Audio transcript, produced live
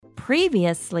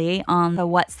previously on the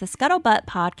What's the Scuttlebutt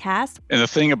podcast. And the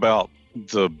thing about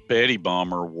the Betty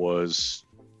bomber was,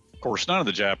 of course, none of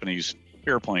the Japanese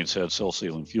airplanes had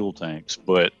self-sealing fuel tanks,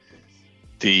 but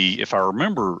if I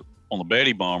remember, on the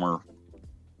Betty bomber,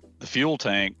 the fuel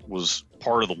tank was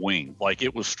part of the wing. Like,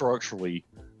 it was structurally,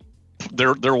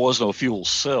 there was no fuel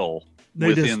cell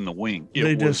within the wing.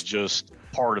 It was just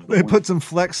part of the wing. They put some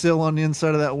Flex Seal on the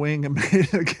inside of that wing and made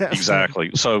it a gas Exactly.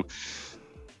 tank. So,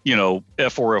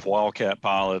 F4F Wildcat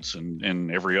pilots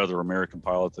and every other American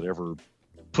pilot that ever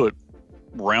put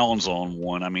rounds on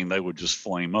one, I mean, they would just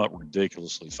flame up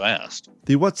ridiculously fast.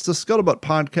 The What's the Scuttlebutt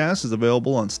podcast is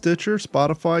available on Stitcher,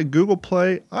 Spotify, Google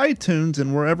Play, iTunes,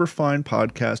 and wherever fine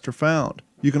podcasts are found.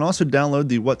 You can also download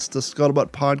the What's the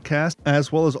Scuttlebutt podcast,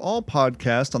 as well as all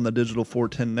podcasts on the Digital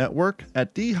 410 network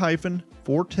at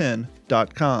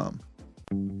d-410.com.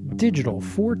 Digital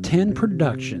 410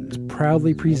 Productions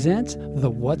proudly presents the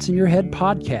What's in Your Head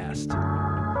podcast.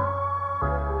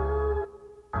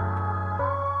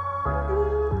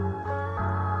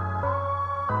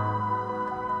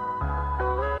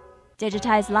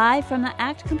 Digitized live from the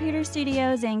ACT Computer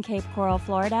Studios in Cape Coral,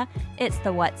 Florida, it's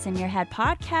the What's in Your Head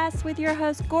podcast with your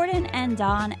hosts Gordon and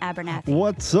Don Abernathy.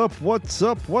 What's up,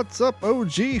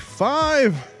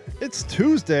 OG5? It's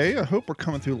Tuesday. I hope we're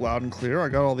coming through loud and clear. I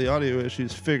got all the audio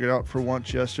issues figured out for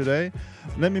once yesterday.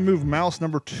 Let me move mouse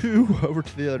number 2 over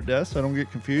to the other desk so I don't get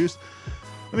confused.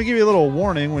 Let me give you a little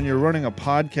warning. When you're running a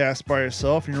podcast by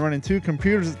yourself and you're running 2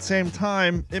 computers at the same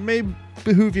time, it may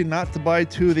behoove you not to buy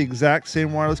 2 of the exact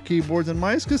same wireless keyboards and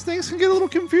mice, because things can get a little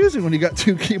confusing when you got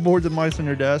 2 keyboards and mice on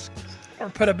your desk. Or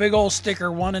put a big old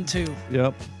sticker 1 and 2.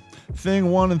 Yep.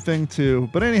 Thing 1 and thing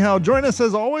 2. But anyhow, join us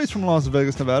as always from Las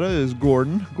Vegas, Nevada is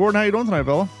Gordon. Gordon, how you doing tonight,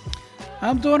 fella?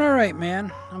 I'm doing all right, man.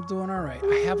 I'm doing all right.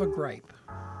 I have a gripe.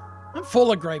 I'm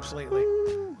full of gripes lately.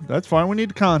 That's fine. We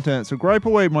need content, so gripe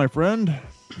away, my friend.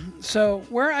 So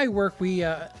where I work,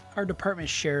 our department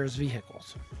shares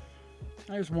vehicles.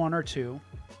 There's 1 or 2,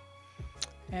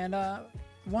 and one. Now,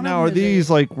 of them are is these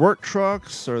like work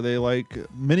trucks? Are they like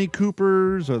Mini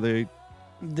Coopers? Are they?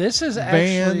 This is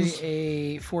vans? actually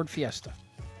a Ford Fiesta.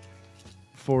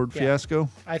 Ford Fiasco?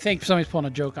 I think somebody's pulling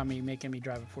a joke on me, making me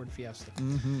drive a Ford Fiesta.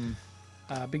 Mm-hmm.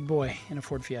 Big boy in a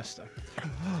Ford Fiesta.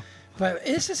 But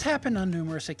this has happened on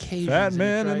numerous occasions. Fat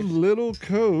man in little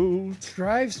coat.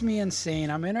 Drives me insane.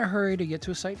 I'm in a hurry to get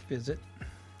to a site visit.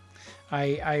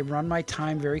 I run my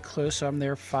time very close, so I'm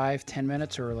there 5-10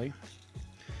 minutes early.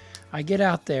 I get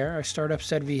out there, I start up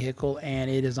said vehicle, and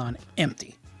it is on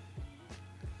empty.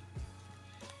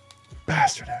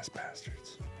 Bastard ass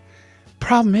bastards.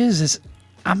 Problem is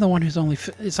I'm the one who's only.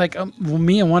 It's like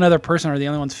me and one other person are the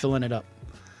only ones filling it up.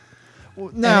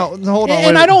 Now, hold on.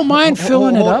 And I don't mind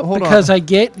filling it up because on. I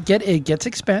get it gets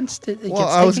expensed.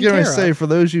 I was going to say, for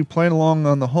those of you playing along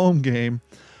on the home game,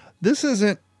 this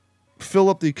isn't fill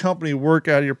up the company work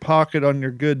out of your pocket on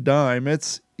your good dime.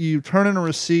 It's you turn in a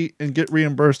receipt and get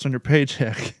reimbursed on your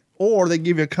paycheck, or they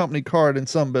give you a company card in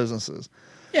some businesses.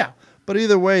 Yeah. But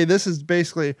either way, this is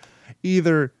basically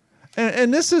either.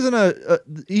 And this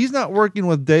isn't he's not working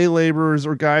with day laborers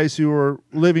or guys who are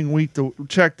living week to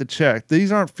check.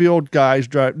 These aren't field guys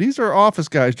driving. These are office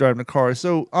guys driving the car.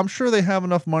 So I'm sure they have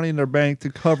enough money in their bank to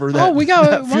cover that,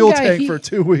 that fuel tank for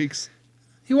 2 weeks.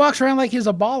 He walks around like he's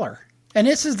a baller. And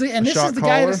this is the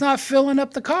guy that's not filling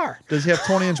up the car. Does he have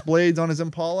 20-inch blades on his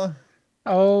Impala?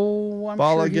 Oh, I'm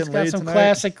sure he's got some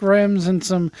classic rims and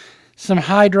some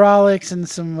hydraulics and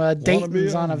some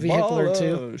Daytons on a vehicle or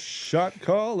 2. Shot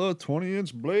caller,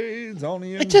 20-inch blades on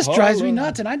the Impala. It just drives me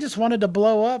nuts, and I just wanted to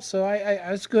blow up, so I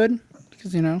was good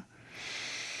because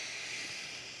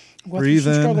breathe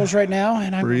in, struggles right now,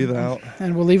 and breathe out,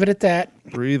 and we'll leave it at that.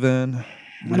 Breathe in.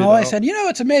 And all I said,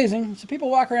 it's amazing. So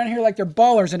people walk around here like they're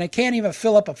ballers, and they can't even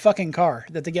fill up a fucking car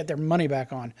that they get their money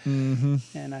back on. Mm-hmm.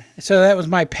 And so that was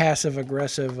my passive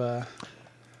aggressive.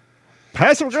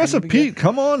 Passive-aggressive Pete,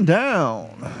 come on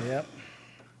down. Yep.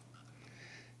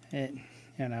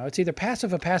 It's either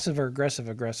passive or aggressive.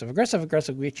 Aggressive gets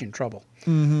you in trouble.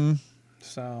 Mm-hmm.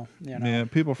 So, Yeah,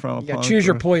 people frown upon it. You got to choose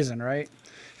your poison, right?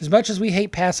 As much as we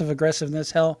hate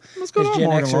passive-aggressiveness, hell, as Gen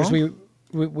Xers,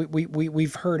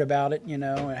 we've heard about it, and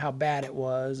how bad it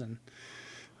was, and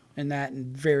that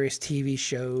in various TV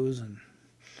shows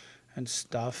and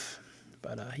stuff.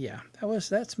 But,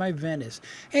 that's my vent.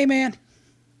 Hey, man.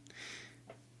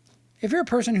 If you're a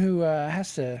person who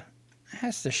has to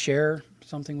share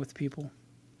something with people,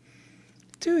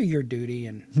 do your duty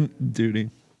and duty.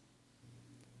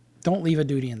 Don't leave a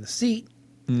duty in the seat.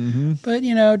 Mm-hmm. But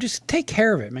just take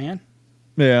care of it, man.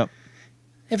 Yeah.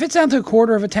 If it's down to a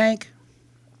quarter of a tank,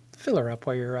 fill her up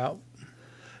while you're out.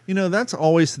 That's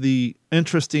always the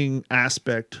interesting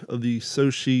aspect of the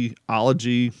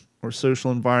sociology or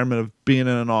social environment of being in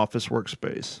an office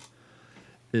workspace.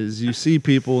 Is you see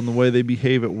people and the way they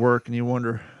behave at work, and you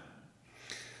wonder,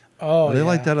 are they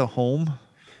like that at home?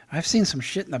 I've seen some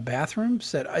shit in the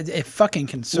bathrooms that it fucking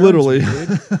concerns Literally. me,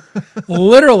 dude.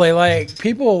 Literally, like,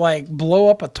 people, like, blow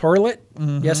up a toilet.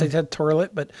 Mm-hmm. Yes, I said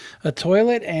toilet, but a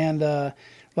toilet, and,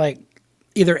 like,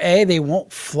 either A, they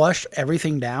won't flush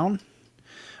everything down,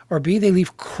 or B, they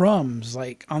leave crumbs,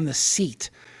 like, on the seat.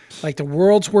 Like the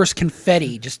world's worst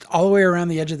confetti just all the way around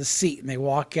the edge of the seat, and they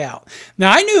walk out. Now,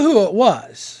 I knew who it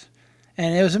was,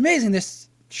 and it was amazing this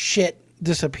shit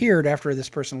disappeared after this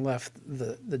person left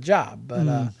the job. But,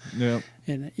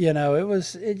 and,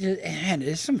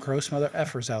 there's some gross mother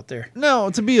effers out there. No,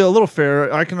 to be a little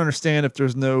fair, I can understand if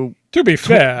there's no... To be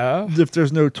fair. If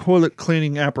there's no toilet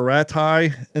cleaning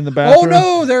apparatus in the bathroom.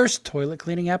 Oh, no, there's toilet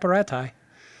cleaning apparatus.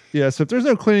 Yeah, so if there's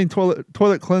no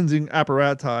toilet cleansing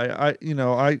apparatus, I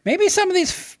maybe some of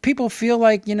these people feel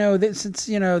like, since,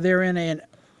 they're in an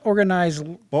organized...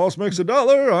 Boss makes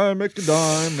 $1, I make a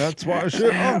dime. That's why I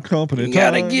shit on company time.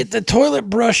 Gotta get the toilet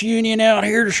brush union out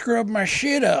here to scrub my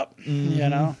shit up.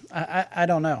 Mm-hmm. I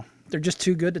don't know. They're just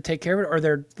too good to take care of it, or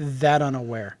they're that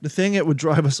unaware. The thing that would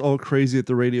drive us all crazy at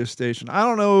the radio station, I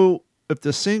don't know if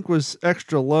the sink was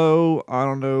extra low. I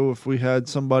don't know if we had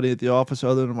somebody at the office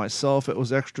other than myself. It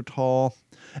was extra tall.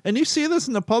 And you see this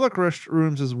in the public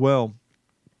restrooms as well.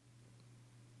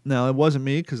 Now, it wasn't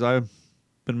me because I've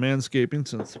been manscaping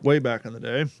since way back in the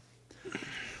day.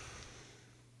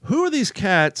 Who are these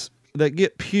cats that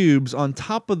get pubes on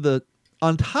top of the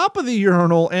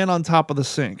urinal and on top of the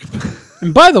sink?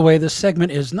 And by the way, this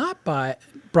segment is not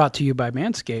brought to you by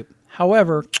Manscaped.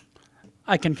 However,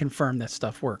 I can confirm that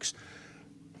stuff works.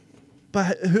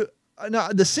 But now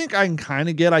the sink I can kind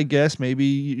of get, I guess. Maybe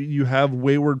you have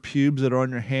wayward pubes that are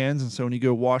on your hands, and so when you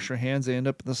go wash your hands, they end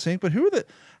up in the sink. But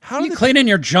how are you cleaning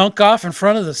your junk off in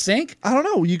front of the sink? I don't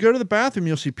know. You go to the bathroom,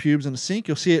 you'll see pubes in the sink.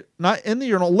 You'll see it not in the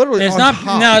urinal, literally on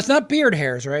top. No, it's not beard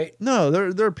hairs, right? No,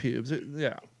 they're pubes.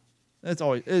 It's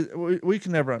always we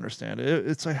can never understand it.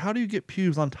 It's like, how do you get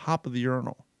pubes on top of the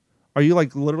urinal? Are you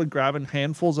like literally grabbing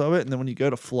handfuls of it, and then when you go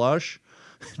to flush,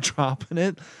 dropping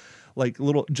it like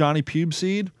little Johnny Pube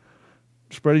seed,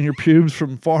 spreading your pubes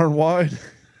from far and wide?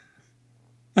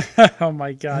 Oh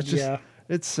my God,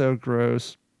 it's so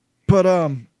gross. But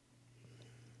I'm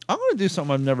gonna do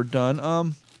something I've never done.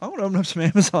 I'm gonna open up some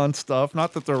Amazon stuff.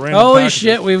 Not that they're random. Holy packages.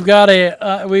 Shit, we've got a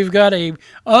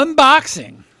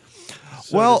unboxing.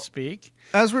 So to speak.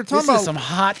 As we're talking about, this is some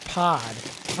hot pod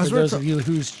for those of you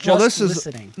who's just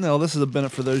listening. This is a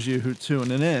benefit for those of you who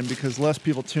tuning in, because less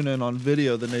people tune in on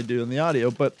video than they do in the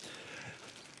audio. But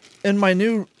in my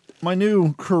new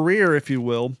career, if you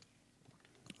will,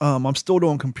 I'm still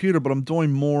doing computer, but I'm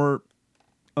doing more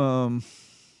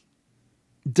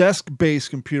desk-based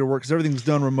computer work because everything's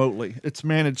done remotely. It's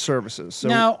managed services. So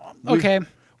now, okay.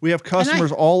 We have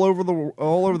customers all over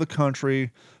the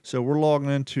country, so we're logging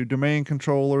into domain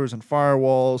controllers and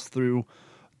firewalls through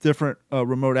different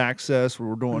remote access where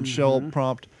we're doing shell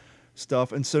prompt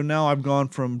stuff. And so now I've gone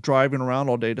from driving around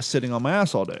all day to sitting on my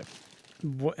ass all day.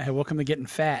 Welcome to getting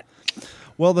fat.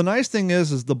 Well, the nice thing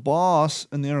is the boss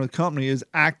and the owner of the company is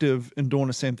active in doing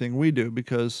the same thing we do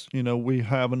because, we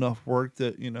have enough work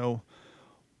that,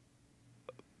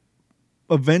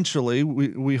 eventually,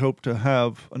 we hope to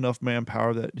have enough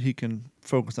manpower that he can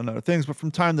focus on other things. But from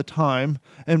time to time,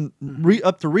 and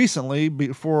up to recently,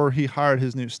 before he hired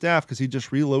his new staff, because he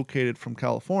just relocated from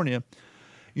California,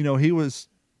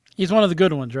 he's one of the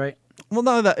good ones, right? Well,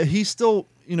 none of that. He's still,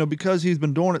 because he's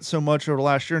been doing it so much over the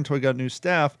last year until he got new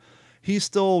staff, he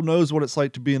still knows what it's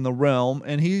like to be in the realm,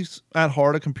 and he's at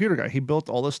heart a computer guy. He built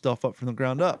all this stuff up from the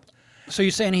ground up. So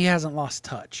you're saying he hasn't lost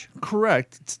touch?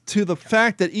 Correct. To the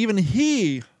fact that even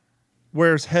he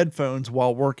wears headphones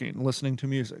while working, listening to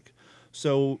music.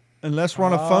 So unless we're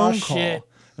on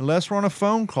a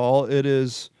phone call, it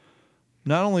is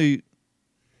not only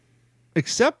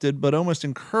accepted but almost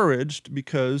encouraged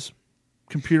because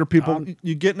computer people,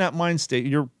 you get in that mind state.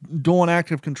 You're doing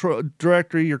Active Control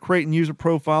Directory. You're creating user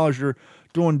profiles. You're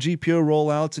doing GPO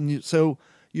rollouts, and so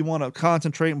you want to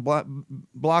concentrate and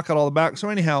block out all the back. So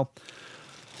anyhow,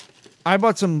 I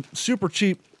bought some super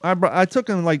cheap. I took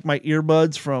in like my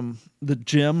earbuds from the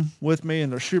gym with me,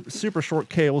 and they're super short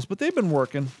cables, but they've been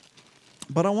working.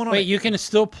 But I want to. Wait, you can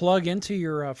still plug into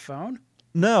your phone?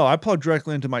 No, I plug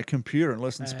directly into my computer and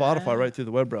listen to Spotify right through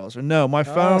the web browser. No, my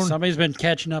phone. Somebody's been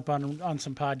catching up on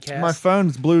some podcasts. My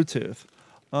phone's Bluetooth,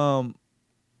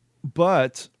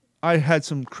 but I had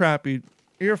some crappy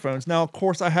earphones. Now, of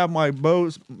course, I have my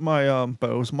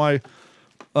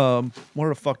what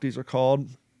the fuck these are called?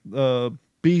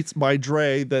 Beats by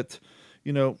Dre that,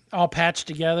 all patched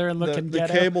together and looking the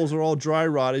ghetto. cables are all dry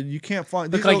rotted. You can't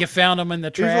find. Look like you found them in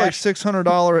the trash. These are like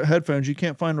 $600 headphones. You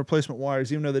can't find replacement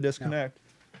wires, even though they disconnect.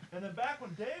 No. And then back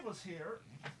when Dave was here,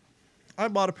 I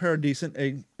bought a pair of decent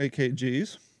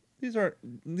AKGs.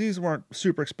 These weren't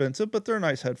super expensive, but they're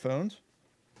nice headphones.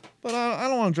 But I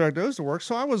don't want to drag those to work,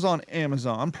 so I was on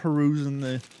Amazon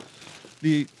perusing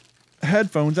the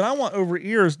headphones, and I want over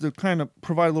ears to kind of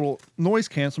provide a little noise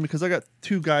canceling because I got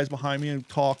two guys behind me and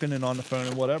talking and on the phone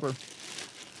and whatever.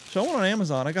 So I went on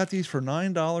Amazon. I got these for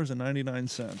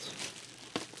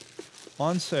 $9.99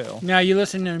 on sale. Now, you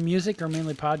listen to music or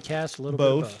mainly podcasts? A little bit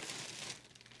of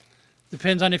both.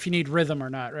 Depends on if you need rhythm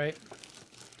or not, right?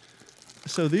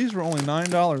 So these were only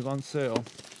 $9 on sale.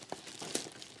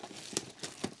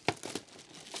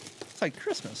 It's like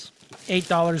Christmas.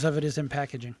 $8 of it is in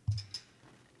packaging.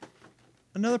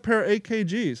 Another pair of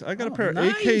AKGs. I got a pair of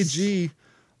nice. AKG.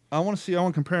 I want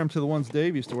to compare them to the ones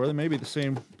Dave used to wear. They may be the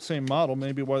same model,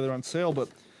 maybe why they're on sale, but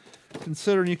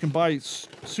considering you can buy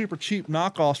super cheap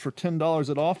knockoffs for $10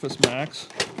 at Office Max,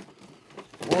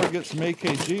 or get some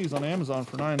AKGs on Amazon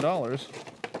for $9.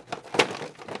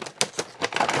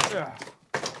 Yeah.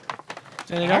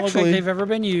 So they don't look like they've ever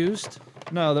been used.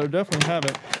 No, they definitely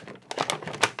haven't.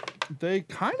 They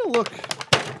kind of look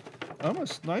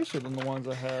almost nicer than the ones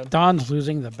I had. Don's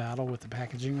losing the battle with the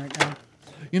packaging right now.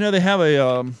 They have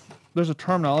there's a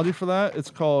terminology for that. It's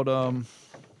called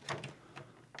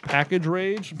package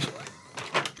rage.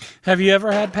 Have you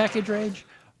ever had package rage?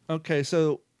 Okay,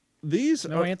 so these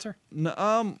No answer?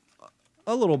 A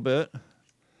little bit.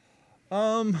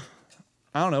 I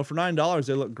don't know. For $9,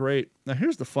 they look great. Now,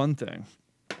 here's the fun thing.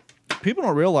 People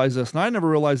don't realize this, and I never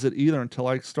realized it either until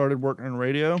I started working in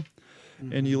radio.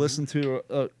 Mm-hmm. And you listen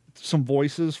to some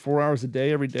voices 4 hours a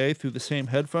day, every day, through the same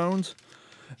headphones.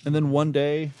 And then one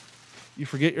day, you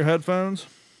forget your headphones.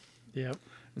 Yep.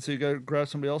 And so you go grab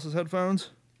somebody else's headphones.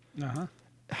 Uh-huh.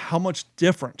 How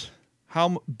different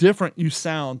you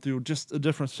sound through just a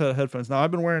different set of headphones. Now,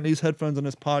 I've been wearing these headphones in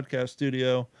this podcast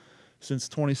studio since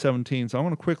 2017, so I'm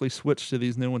going to quickly switch to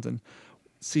these new ones and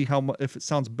see if it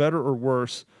sounds better or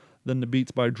worse than the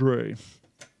Beats by Dre.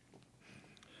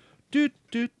 I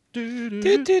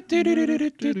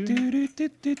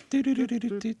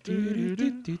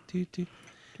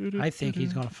think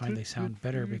he's going to find they sound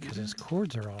better because his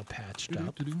chords are all patched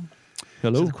up.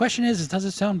 Hello. So the question is, does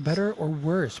it sound better or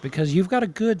worse? Because you've got a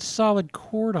good solid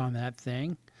chord on that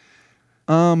thing.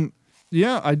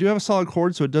 Yeah, I do have a solid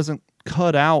chord, so it doesn't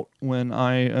cut out when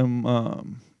I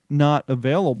am not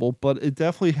available, but it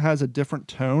definitely has a different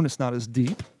tone. It's not as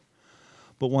deep.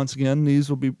 But once again, these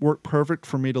will work perfect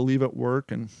for me to leave at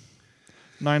work, and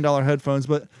 $9 headphones,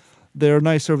 but they're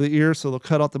nice over the ear, so they'll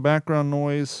cut out the background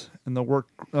noise, and they'll work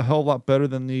a hell of a lot better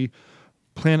than the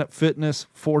Planet Fitness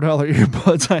 $4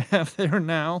 earbuds I have there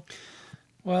now.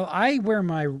 Well, I wear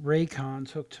my Raycons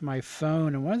hooked to my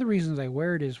phone, and one of the reasons I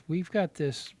wear it is we've got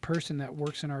this person that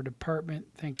works in our department.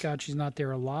 Thank God she's not there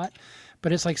a lot,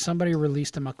 but it's like somebody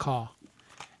released a macaw.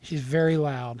 She's very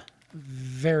loud,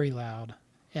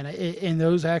 and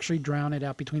those actually drown it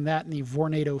out. Between that and the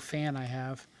Vornado fan I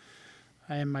have,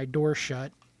 and my door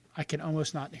shut, I can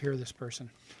almost not hear this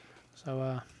person.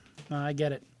 So I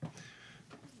get it.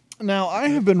 Now, I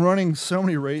have been running so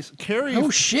many races. Carrie. Oh,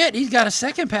 shit. He's got a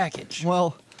second package.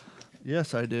 Well,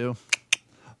 yes, I do.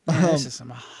 This is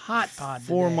some hot pod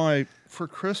today. For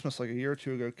Christmas, like a year or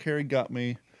two ago, Carrie got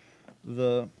me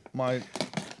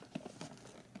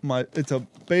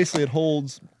basically it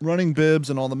holds running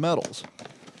bibs and all the medals.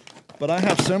 But I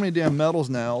have so many damn medals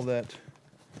now that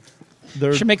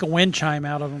you should make a wind chime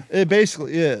out of them. It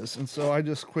basically is. And so I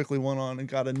just quickly went on and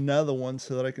got another one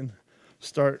so that I can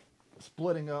start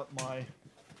splitting up my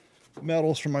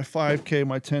medals from my 5K,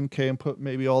 my 10K, and put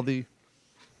maybe all the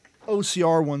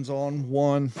OCR ones on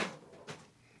one.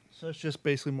 So it's just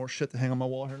basically more shit to hang on my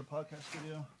wall here in the podcast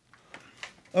studio.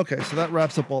 Okay, so that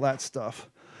wraps up all that stuff.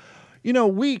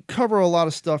 We cover a lot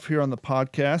of stuff here on the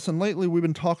podcast, and lately we've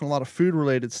been talking a lot of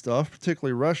food-related stuff,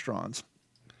 particularly restaurants.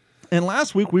 And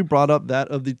last week we brought up that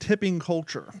of the tipping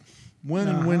culture,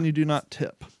 when you do not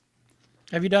tip.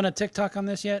 Have you done a TikTok on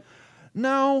this yet?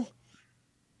 No.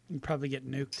 You probably get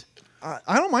nuked.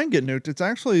 I don't mind getting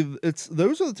nuked.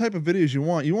 Those are the type of videos you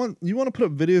want. You want to put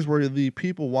up videos where the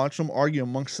people watch them argue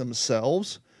amongst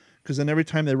themselves, because then every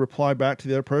time they reply back to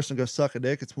the other person, go suck a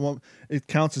dick. It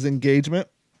counts as engagement,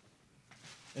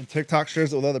 and TikTok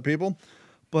shares it with other people.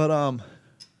 But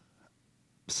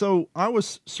so I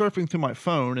was surfing through my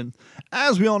phone, and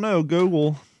as we all know,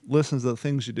 Google listens to the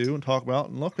things you do and talk about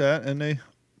and look at, and they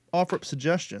offer up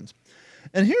suggestions.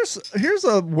 And here's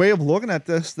a way of looking at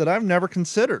this that I've never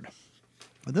considered.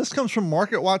 This comes from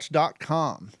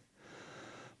MarketWatch.com.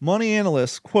 Money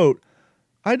analysts, quote,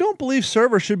 I don't believe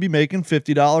servers should be making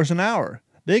 $50 an hour.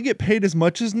 They get paid as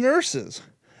much as nurses.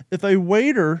 If a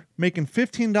waiter making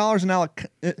 $15 an hour,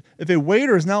 if a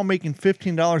waiter is now making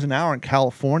 $15 an hour in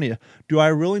California, do I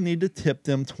really need to tip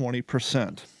them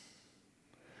 20%?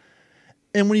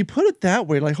 And when you put it that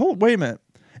way, like, wait a minute.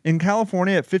 In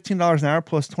California, at $15 an hour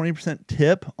plus 20%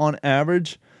 tip on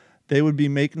average, they would be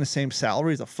making the same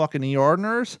salary as a fucking ER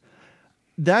nurse.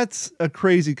 That's a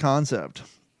crazy concept.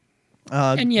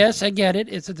 And yes, I get it.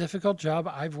 It's a difficult job.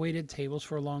 I've waited tables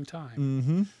for a long time.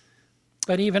 Mm-hmm.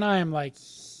 But even I am like,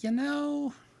 you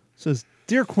know. Says,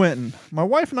 Dear Quentin, my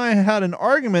wife and I had an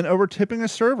argument over tipping a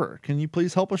server. Can you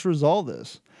please help us resolve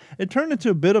this? It turned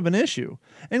into a bit of an issue.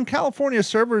 In California,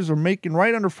 servers are making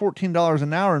right under $14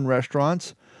 an hour in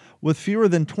restaurants with fewer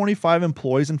than 25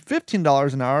 employees and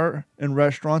 $15 an hour in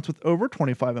restaurants with over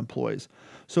 25 employees.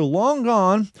 So long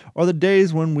gone are the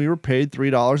days when we were paid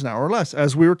 $3 an hour or less,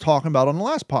 as we were talking about on the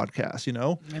last podcast, you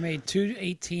know. I made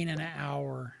 $2.18 an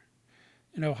hour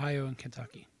in Ohio and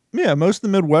Kentucky. Yeah, most of the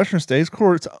Midwestern states, of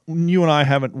course, you and I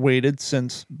haven't waited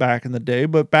since back in the day,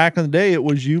 but back in the day it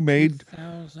was you made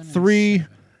 $3 to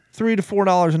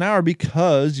 $4 an hour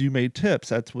because you made tips.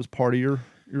 That was part of your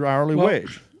hourly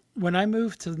wage. When I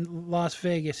moved to Las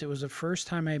Vegas, it was the first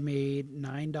time I made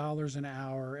 $9 an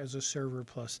hour as a server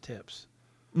plus tips,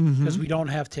 because we don't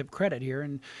have tip credit here.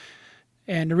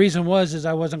 And the reason is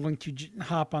I wasn't going to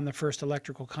hop on the first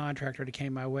electrical contractor that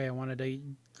came my way. I wanted to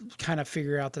kind of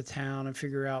figure out the town and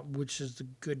figure out which is the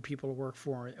good people to work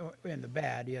for and the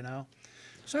bad, you know.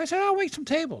 So I said, I'll wait some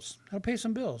tables. I'll pay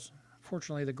some bills.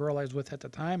 Fortunately, the girl I was with at the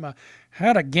time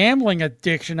had a gambling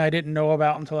addiction I didn't know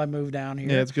about until I moved down here.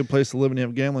 Yeah, it's a good place to live when you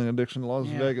have a gambling addiction in Las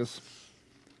Vegas.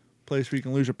 Place where you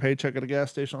can lose your paycheck at a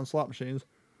gas station on slot machines.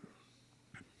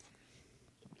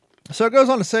 So it goes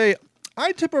on to say,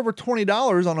 I tip over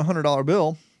 $20 on a $100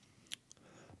 bill,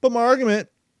 but my argument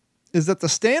is that the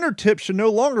standard tip should no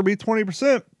longer be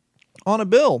 20% on a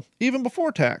bill, even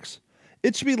before tax.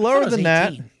 It should be lower than 18.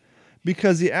 That.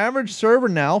 Because the average server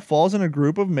now falls in a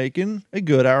group of making a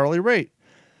good hourly rate.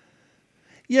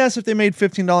 Yes, if they made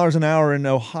 $15 an hour in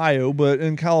Ohio, but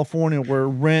in California where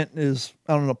rent is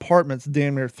on an apartment's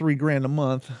damn near $3,000 a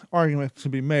month, arguments can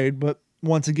be made. But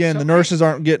once again, the nurses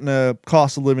aren't getting a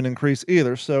cost of living increase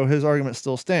either, so his argument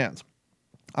still stands.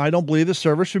 I don't believe the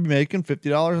server should be making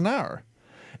 $50 an hour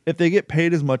if they get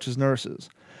paid as much as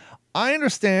nurses. I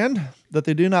understand that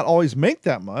they do not always make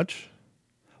that much,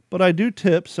 but I do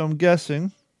tip, so I'm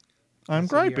guessing I'm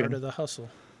griping. The art of the hustle.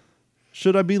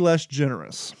 Should I be less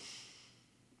generous?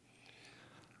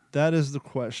 That is the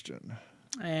question.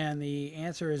 And the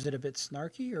answer, is it a bit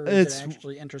snarky or is it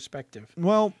actually introspective?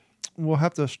 Well, we'll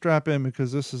have to strap in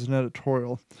because this is an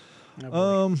editorial.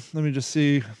 Let me just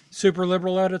see. Super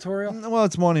liberal editorial? Well,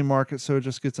 it's money market, so it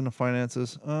just gets into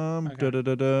finances.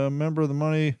 Member of the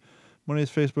money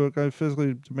is Facebook. I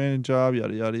physically demanding job,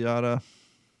 yada, yada, yada.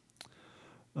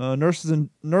 Nurses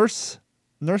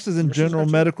in general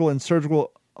medical and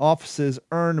surgical offices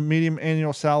earn a median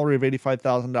annual salary of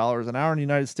 $85,000 an hour in the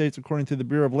United States, according to the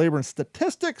Bureau of Labor and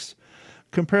Statistics.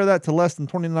 Compare that to less than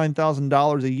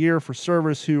 $29,000 a year for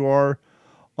servers who are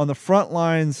on the front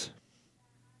lines.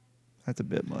 That's a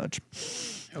bit much.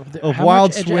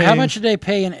 How much do they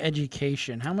pay in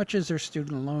education? How much is their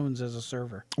student loans as a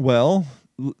server? Well,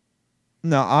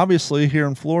 now, obviously, here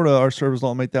in Florida, our servers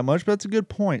don't make that much, but that's a good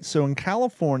point. So in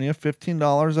California,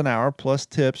 $15 an hour plus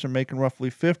tips are making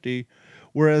roughly $50,000,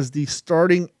 whereas the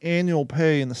starting annual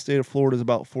pay in the state of Florida is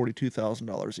about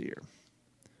 $42,000 a year.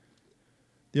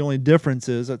 The only difference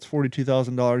is that's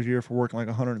 $42,000 a year for working like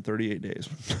 138 days,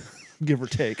 give or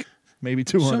take, maybe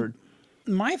 200.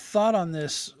 So my thought on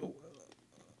this,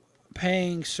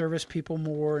 paying service people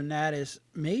more, and that is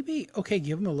maybe, okay,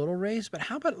 give them a little raise, but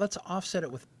how about let's offset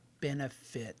it with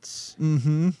benefits,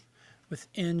 with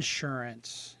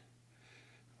insurance,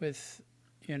 with,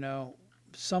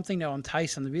 something to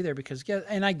entice them to be there because,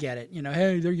 and I get it,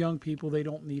 hey, they're young people, they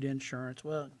don't need insurance.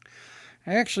 Well,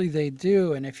 actually they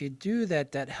do. And if you do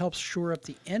that, that helps shore up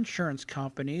the insurance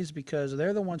companies because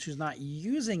they're the ones who's not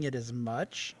using it as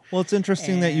much. Well, it's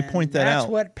interesting that you point that out.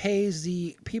 That's what pays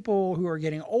the people who are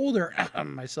getting older,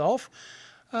 myself,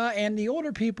 and the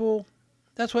older people.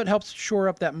 That's what helps shore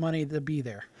up that money to be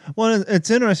there. Well, it's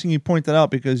interesting you point that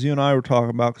out because you and I were talking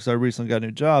about, because I recently got a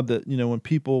new job, that, when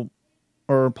people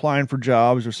are applying for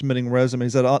jobs or submitting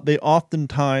resumes, that they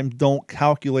oftentimes don't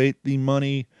calculate the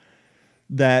money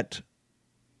that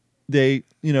they,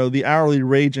 the hourly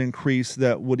wage increase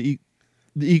that would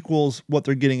equals what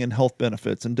they're getting in health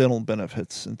benefits and dental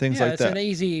benefits and things like it's that. an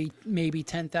easy maybe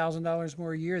 $10,000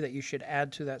 more a year that you should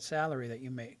add to that salary that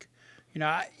you make.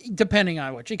 Depending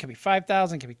on which, it could be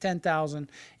 5,000, it could be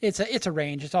 10,000. It's a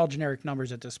range. It's all generic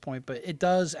numbers at this point, but it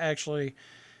does actually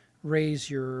raise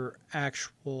your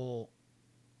actual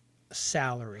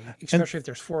salary, especially if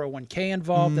there's 401k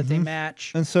involved that they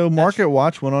match. And so Market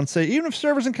Watch went on to say, even if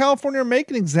servers in California are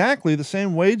making exactly the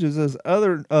same wages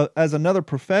as another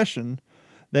profession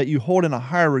that you hold in a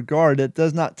higher regard, it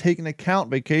does not take into account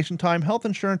vacation time, health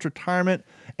insurance, retirement,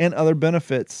 and other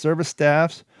benefits. Service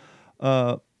staffs,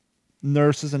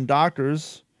 nurses, and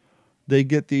doctors, they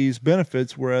get these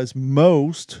benefits, whereas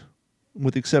most,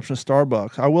 with the exception of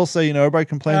Starbucks. I will say, everybody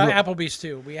complains about Applebee's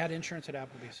too. We had insurance at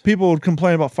Applebee's. People would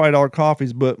complain about $5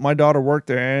 coffees, but my daughter worked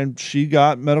there and she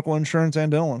got medical insurance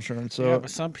and dental insurance. So but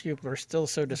some people are still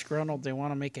so disgruntled they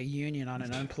want to make a union on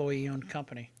an employee-owned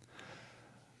company.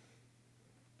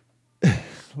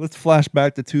 Let's flash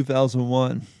back to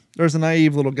 2001. There's a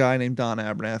naive little guy named Don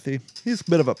Abernathy. He's a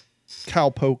bit of a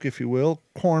cowpoke, if you will,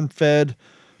 corn-fed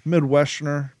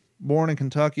Midwesterner, born in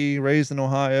Kentucky, raised in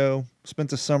Ohio,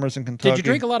 spent his summers in Kentucky. Did you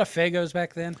drink a lot of Fagos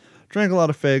back then? Drank a lot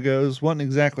of Fagos, wasn't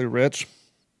exactly rich.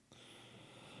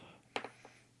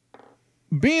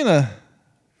 Being a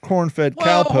corn-fed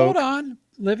cowpoke... hold on.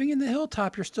 Living in the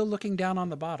hilltop, you're still looking down on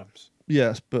the bottoms.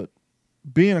 Yes, but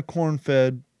being a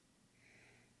corn-fed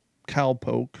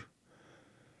cowpoke,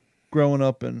 growing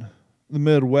up in the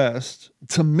Midwest,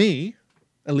 to me,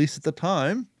 at least at the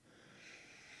time,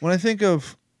 when I think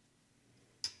of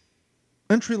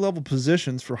entry-level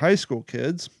positions for high school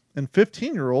kids and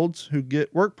 15-year-olds who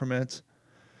get work permits,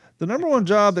 the number one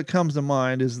job that comes to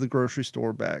mind is the grocery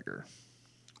store bagger.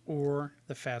 Or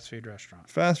the fast food restaurant.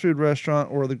 Fast food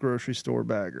restaurant or the grocery store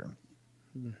bagger.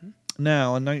 Mm-hmm.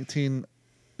 Now, in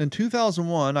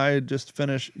 2001, I had just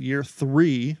finished year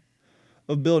 3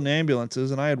 of building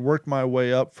ambulances, and I had worked my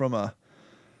way up from a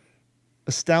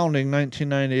astounding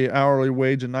 1998 hourly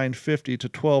wage of $9.50 to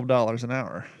 $12 an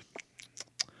hour.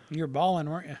 You were balling,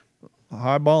 weren't you?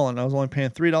 High balling. I was only paying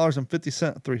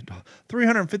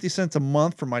 $350 a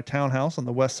month for my townhouse on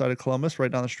the west side of Columbus,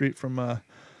 right down the street from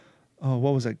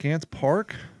what was that, Gantz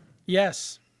Park?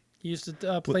 Yes. You used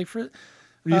to play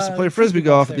frisbee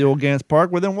golf at the old Gantz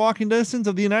Park, within walking distance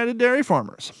of the United Dairy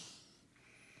Farmers.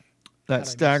 That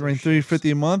staggering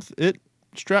 $350 a month, it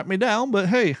strapped me down, but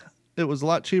hey, it was a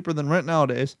lot cheaper than rent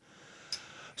nowadays.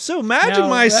 So imagine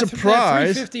my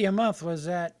surprise. That $350 a month, was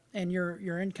that, and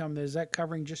your income, is that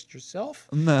covering just yourself?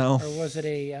 No. Or was it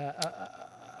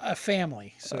a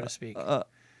family, so to speak? A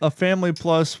family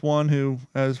plus one who,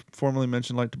 as formerly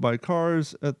mentioned, liked to buy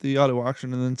cars at the auto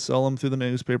auction and then sell them through the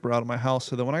newspaper out of my house.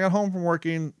 So that when I got home from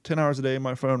working 10 hours a day,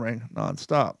 my phone rang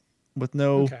nonstop with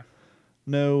no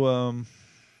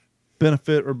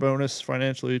benefit or bonus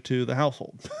financially to the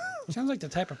household. Sounds like the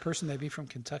type of person they'd be from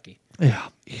Kentucky. Yeah,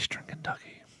 Eastern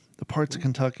Kentucky. The parts of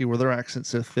Kentucky where their accent's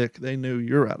so thick, they knew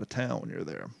you're out of town when you're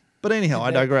there. But anyhow, I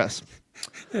digress.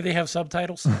 Do they have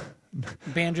subtitles?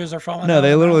 Banjos are falling out? No,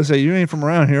 they literally say, you ain't from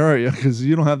around here, are you? Because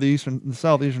you don't have the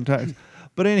southeastern tax.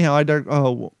 But anyhow,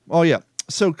 oh yeah.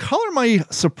 So color my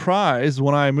surprise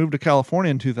when I moved to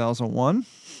California in 2001.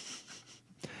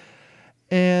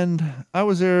 And I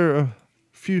was there a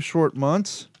few short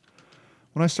months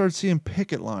when I started seeing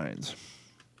picket lines.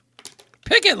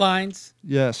 Picket lines?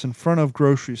 Yes, in front of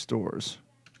grocery stores.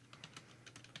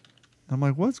 I'm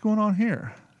like, what's going on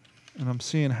here? And I'm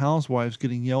seeing housewives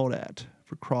getting yelled at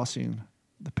for crossing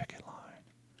the picket line.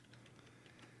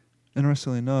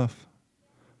 Interestingly enough,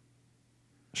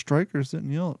 strikers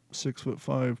didn't yell at 6'5",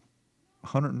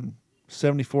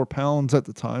 174 pounds at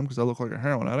the time, because I look like a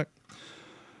heroin addict.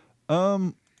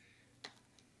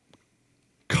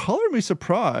 Color me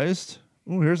surprised.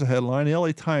 Oh, here's a headline. The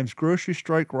LA Times, grocery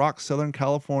strike rocks Southern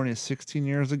California 16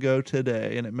 years ago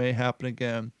today, and it may happen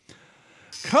again.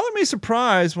 Color me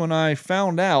surprised when I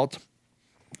found out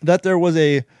that there was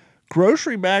a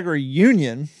grocery bagger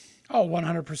union. Oh,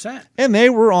 100%. And they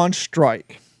were on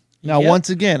strike. Now, once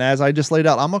again, as I just laid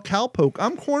out, I'm a cowpoke.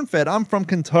 I'm corn-fed. I'm from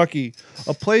Kentucky,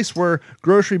 a place where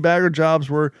grocery bagger jobs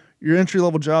were your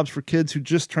entry-level jobs for kids who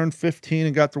just turned 15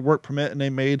 and got their work permit, and they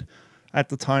made, at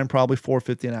the time, probably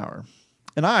 $4.50 an hour.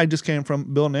 And I just came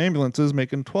from building ambulances,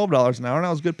 making $12 an hour, and that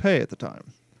was good pay at the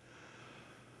time.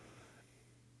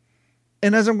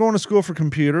 And as I'm going to school for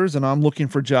computers and I'm looking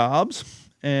for jobs,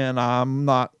 and I'm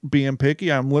not being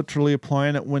picky, I'm literally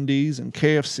applying at Wendy's and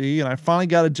KFC, and I finally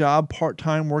got a job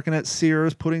part-time working at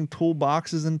Sears, putting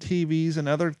toolboxes and TVs and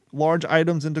other large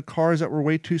items into cars that were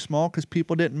way too small because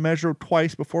people didn't measure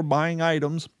twice before buying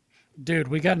items. Dude,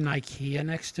 we got an IKEA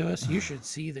next to us. You should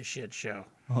see the shit show.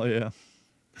 Oh, yeah.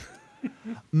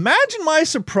 Imagine my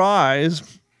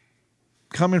surprise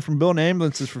coming from building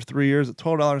ambulances for 3 years at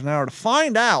 $12 an hour to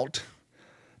find out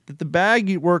that the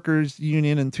bag workers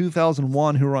union in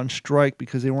 2001 who were on strike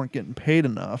because they weren't getting paid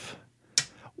enough,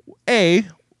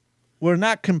 were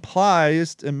not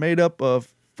comprised and made up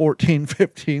of 14,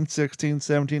 15, 16,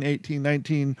 17, 18,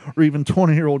 19, or even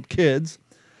 20-year-old kids.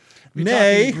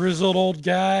 Nay, grizzled old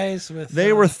guys.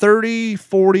 They were 30,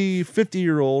 40,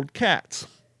 50-year-old cats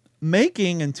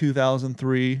making in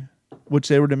 2003, which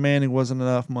they were demanding wasn't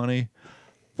enough money,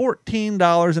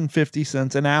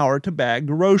 $14.50 an hour to bag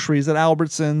groceries at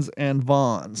Albertsons and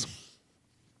Vons.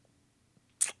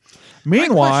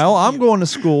 Meanwhile, I'm going to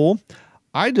school.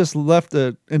 I just left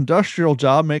an industrial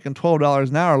job making $12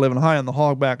 an hour, living high on the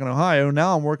hog back in Ohio.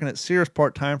 Now I'm working at Sears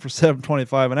part-time for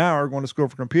 $7.25 an hour, going to school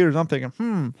for computers. I'm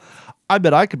thinking, I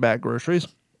bet I could bag groceries.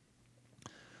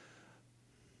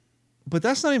 But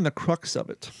that's not even the crux of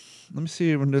it. Let me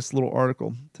see in this little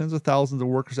article. Tens of thousands of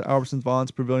workers at Albertsons,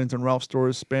 Vons, Pavilions, and Ralph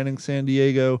stores spanning San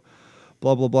Diego,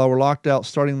 blah, blah, blah, were locked out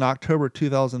starting in October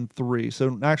 2003.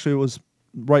 So actually it was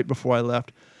right before I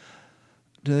left.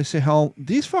 Did they say how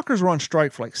these fuckers were on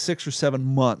strike for like 6 or 7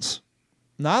 months?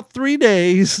 Not 3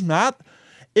 days,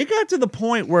 It got to the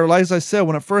point where, like as I said,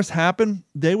 when it first happened,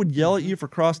 they would yell at you for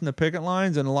crossing the picket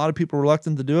lines, and a lot of people were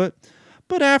reluctant to do it.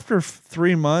 But after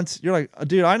 3 months, you're like,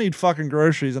 dude, I need fucking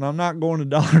groceries, and I'm not going to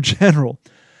Dollar General.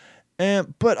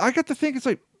 But I got to think, it's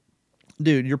like,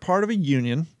 dude, you're part of a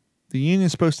union. The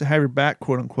union's supposed to have your back,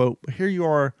 quote unquote. But here you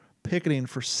are picketing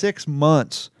for 6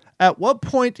 months. At what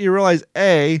point do you realize,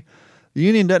 A, the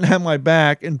union doesn't have my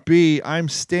back, and B, I'm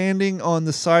standing on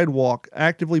the sidewalk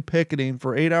actively picketing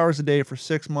for 8 hours a day for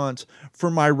 6 months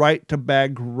for my right to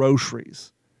bag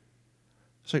groceries?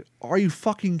 It's like, are you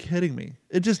fucking kidding me?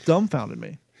 It just dumbfounded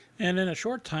me. And then a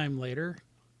short time later,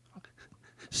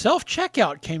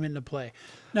 self-checkout came into play.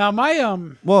 Now,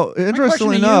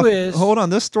 interestingly enough, hold on.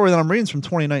 This story that I'm reading is from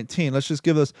 2019. Let's just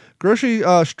give this. Grocery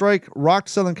strike rocked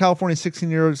Southern California 16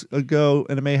 years ago,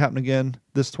 and it may happen again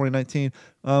this 2019.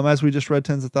 As we just read,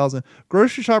 tens of thousands.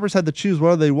 Grocery shoppers had to choose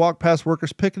whether they walk past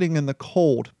workers picketing in the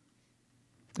cold.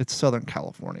 It's Southern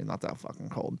California, not that fucking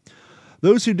cold.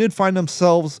 Those who did find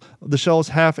themselves the shelves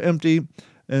half empty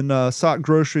and sought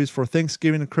groceries for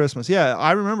Thanksgiving and Christmas. Yeah,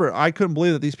 I remember. I couldn't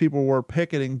believe that these people were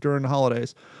picketing during the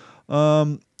holidays.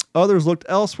 Others looked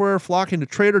elsewhere, flocking to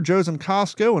Trader Joe's and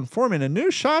Costco and forming a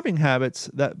new shopping habits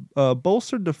that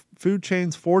bolstered the food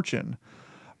chain's fortune.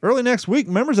 Early next week,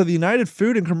 members of the United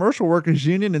Food and Commercial Workers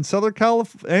Union in Southern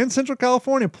and Central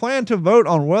California plan to vote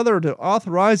on whether to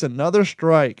authorize another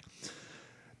strike.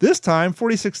 This time,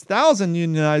 46,000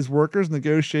 unionized workers'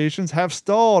 negotiations have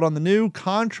stalled on the new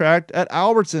contract at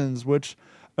Albertsons, which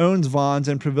owns Vons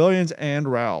and Pavilions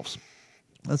and Ralph's.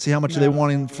 Let's see how much are they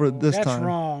wanting for this time. That's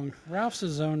wrong. Ralph's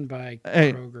is owned by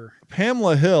Kroger.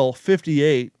 Pamela Hill,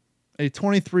 58, a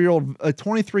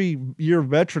 23-year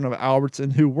veteran of Albertson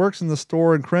who works in the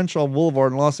store in Crenshaw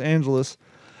Boulevard in Los Angeles,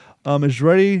 is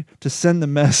ready to send the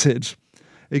message.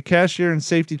 A cashier and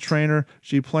safety trainer,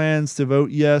 she plans to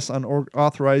vote yes on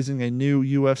authorizing a new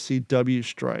UFCW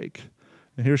strike.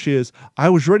 And here she is. I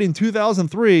was ready in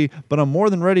 2003, but I'm more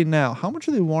than ready now. How much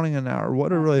are they wanting an hour?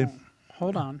 What are really?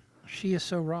 Hold on. She is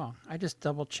so wrong. I just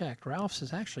double-checked. Ralph's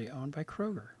is actually owned by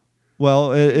Kroger.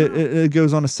 Well, it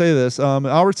goes on to say this.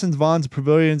 Albertsons, Vons, and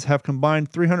Pavilions have combined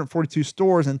 342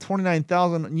 stores and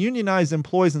 29,000 unionized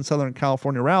employees in Southern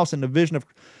California. Ralph's,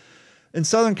 in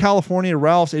Southern California,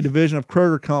 Ralph's, a division of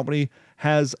Kroger Company,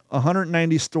 has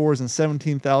 190 stores and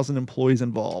 17,000 employees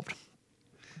involved.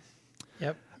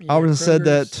 Yep. Albertson said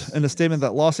that in a statement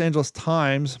that Los Angeles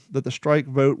Times that the strike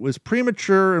vote was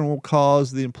premature and will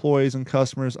cause the employees and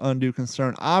customers undue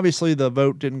concern. Obviously, the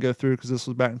vote didn't go through because this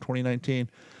was back in 2019.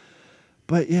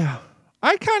 But yeah,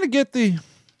 I kind of get the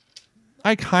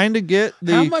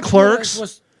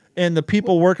clerks and the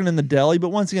people working in the deli. But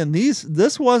once again,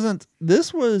 this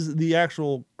was the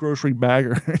actual grocery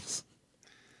baggers.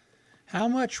 How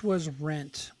much was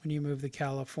rent when you moved to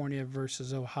California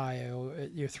versus Ohio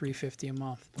at your $350 a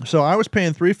month? So I was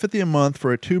paying $350 a month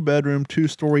for a 2-bedroom,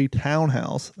 2-story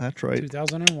townhouse. That's right.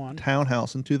 2001.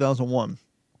 Townhouse in 2001.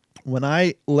 When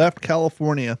I left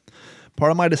California,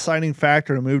 part of my deciding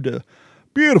factor to move to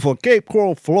beautiful Cape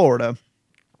Coral, Florida,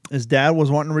 his dad was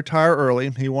wanting to retire early.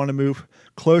 He wanted to move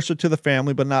closer to the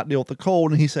family but not deal with the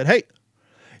cold. And he said, hey,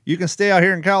 you can stay out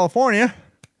here in California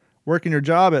working your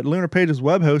job at Lunar Pages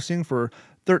web hosting for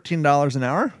 $13 an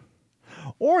hour,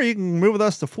 or you can move with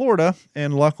us to Florida.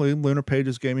 And luckily, Lunar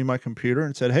Pages gave me my computer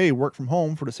and said, hey, work from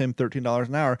home for the same $13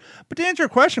 an hour. But to answer your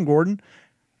question, Gordon,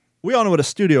 we all know what a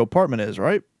studio apartment is,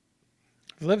 right?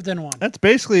 Lived in one. That's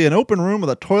basically an open room with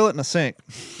a toilet and a sink.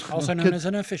 Also known as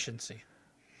an efficiency.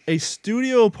 A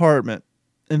studio apartment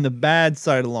in the bad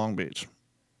side of Long Beach.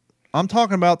 I'm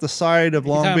talking about the side of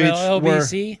Long Beach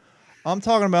LBC? I'm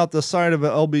talking about the side of a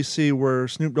LBC where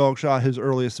Snoop Dogg shot his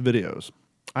earliest videos.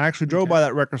 I actually drove by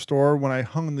that record store when I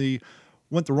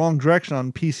went the wrong direction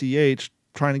on PCH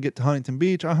trying to get to Huntington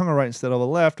Beach. I hung a right instead of a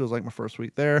left. It was like my first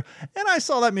week there. And I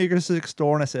saw that music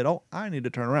store and I said, oh, I need to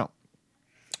turn around.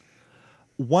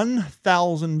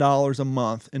 $1,000 a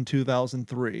month in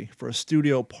 2003 for a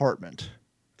studio apartment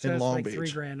in Long Beach.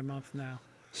 $3,000 a month now.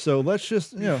 So let's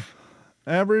just,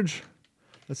 average.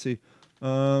 Let's see.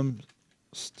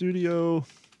 Studio.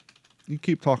 You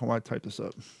keep talking while I type this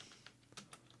up.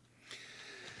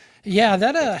 Yeah,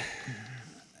 that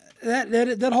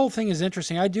whole thing is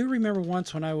interesting. I do remember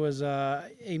once when I was a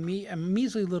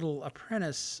measly little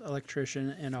apprentice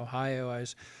electrician in Ohio. I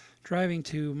was driving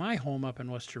to my home up in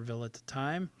Westerville at the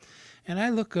time, and I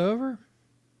look over,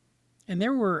 and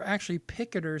there were actually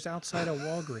picketers outside of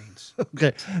Walgreens.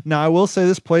 Okay, now I will say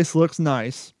this place looks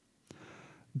nice.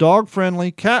 Dog friendly,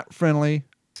 cat friendly,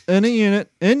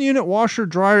 in-unit washer,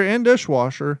 dryer, and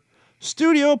dishwasher.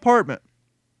 Studio apartment.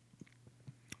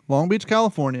 Long Beach,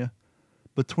 California,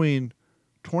 between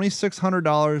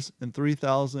 $2,600 and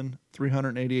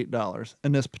 $3,388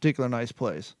 in this particular nice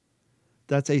place.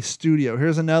 That's a studio.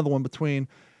 Here's another one between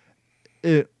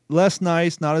less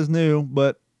nice, not as new,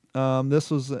 but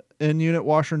this was in-unit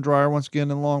washer and dryer once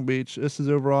again in Long Beach. This is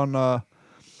over on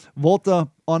Volta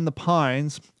on the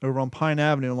Pines, over on Pine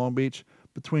Avenue in Long Beach,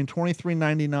 between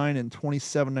 $23.99 and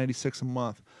 $27.96 a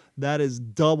month. That is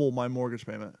double my mortgage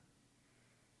payment.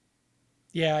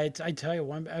 Yeah, I tell you,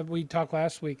 we talked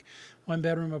last week.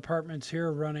 1-bedroom apartments here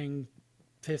running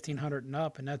 $1,500 and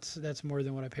up, and that's more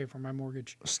than what I pay for my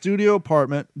mortgage. Studio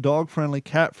apartment, dog friendly,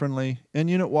 cat friendly,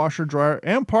 in-unit washer, dryer,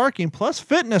 and parking, plus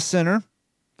fitness center.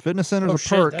 Fitness center's a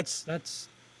perk. That's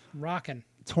rocking.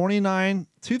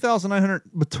 $2,900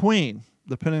 between,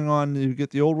 depending on you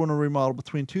get the old one or remodel,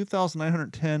 between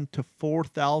 $2,910 to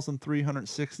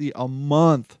 $4,360 a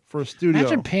month for a studio.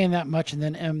 Imagine paying that much and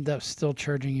then end up still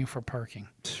charging you for parking.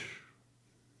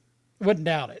 Wouldn't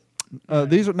doubt it.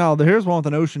 Here's one with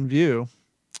an ocean view.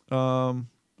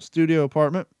 Studio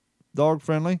apartment, dog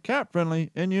friendly, cat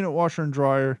friendly, in-unit washer and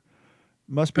dryer.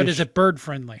 But is it bird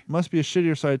friendly? Must be a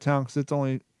shittier side of town because it's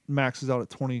only maxes out at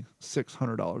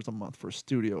 $2,600 a month for a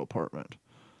studio apartment.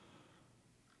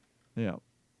 Yeah.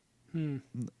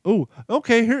 Oh,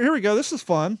 okay. Here we go. This is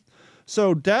fun.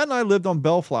 So Dad and I lived on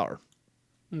Bellflower.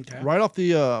 Okay. Right off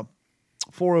the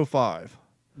 405.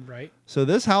 Right. So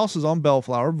this house is on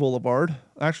Bellflower Boulevard.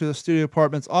 Actually, the studio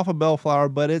apartment's off of Bellflower,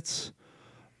 but it's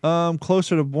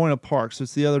closer to Buena Park, so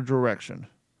it's the other direction.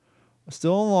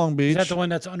 Still in Long Beach. Is that the one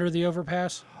that's under the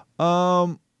overpass?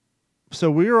 So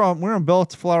we're on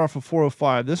Bellflower off of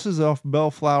 405. This is off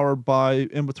Bellflower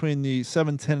in between the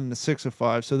 710 and the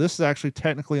 605. So this is actually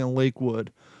technically in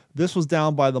Lakewood. This was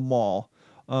down by the mall,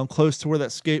 close to where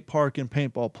that skate park and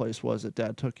paintball place was that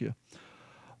Dad took you.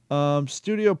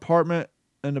 Studio apartment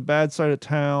in the bad side of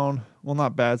town. Well,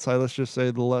 not bad side. Let's just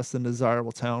say the less than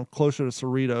desirable town, closer to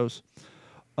Cerritos.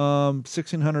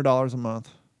 $1,600 a month.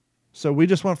 So we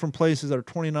just went from places that are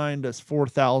 $29 to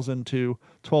 $4,000 to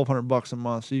 $1,200 a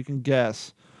month. So you can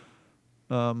guess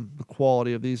the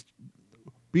quality of these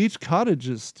beach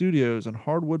cottages, studios, and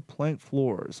hardwood plank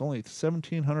floors. Only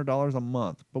 $1,700 a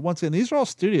month. But once again, these are all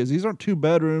studios. These aren't 2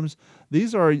 bedrooms.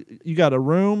 These are, you got a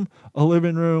room, a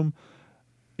living room.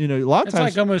 A lot of times.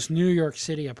 It's like almost New York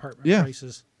City apartment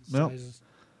prices. Yep.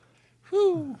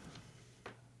 Whew.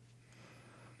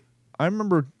 I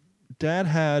remember Dad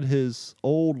had his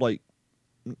old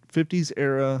 50s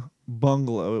era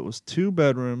bungalow. It was 2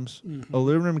 bedrooms, a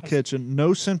living room, kitchen,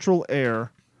 no central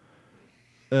air,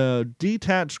 a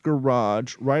detached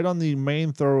garage right on the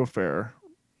main thoroughfare,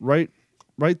 right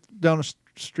down the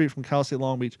street from Cal State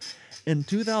Long Beach. In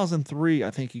 2003,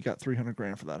 I think he got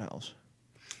 $300,000 for that house.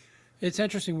 It's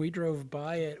interesting. We drove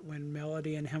by it when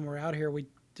Melody and him were out here. We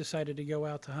decided to go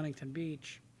out to Huntington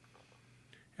Beach.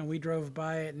 And we drove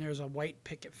by it, and there's a white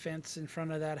picket fence in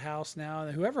front of that house now.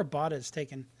 And whoever bought it has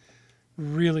taken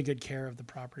really good care of the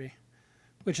property,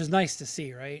 which is nice to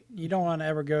see, right? You don't want to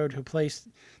ever go to a place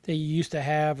that you used to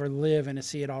have or live and to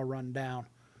see it all run down.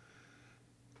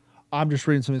 I'm just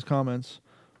reading some of these comments.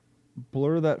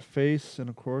 Blur that face, and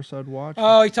of course I'd watch.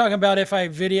 Oh, you're talking about if I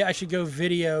should go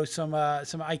video some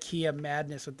IKEA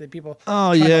madness with the people.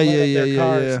 Oh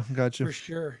yeah. Gotcha. For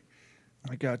sure.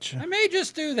 I gotcha. I may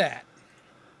just do that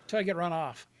until I get run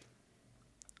off.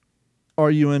 Are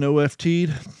you an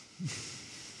OFT'd?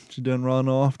 You done run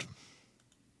off?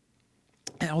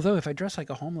 although if I dress like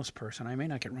a homeless person, I may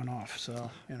not get run off.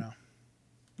 So,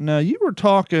 Now, you were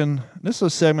talking, this is a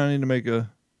segment I need to make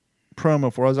a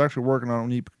promo for. I was actually working on it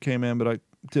when you came in, but I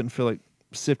didn't feel like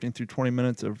sifting through 20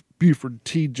 minutes of Buford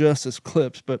T. Justice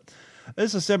clips. But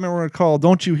this is a segment we're going to call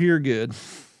Don't You Hear Good?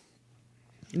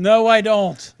 No, I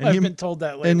don't. And I've been told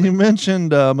that lately. And you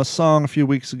mentioned a song a few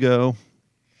weeks ago.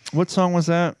 What song was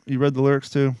that? You read the lyrics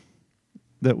to?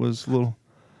 That was a little...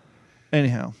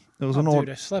 Anyhow, it was an old... Dude,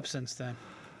 I slept since then.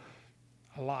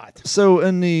 A lot. So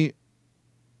in the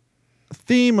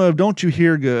theme of Don't You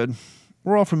Hear Good,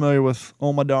 we're all familiar with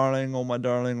Oh My Darling, Oh My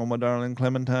Darling, Oh My Darling,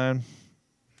 Clementine.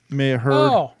 You may have heard...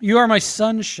 Oh, You Are My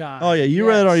Sunshine. Oh, yeah, you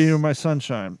read Are You My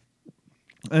Sunshine.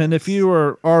 And if you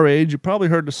were our age, you probably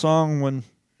heard the song when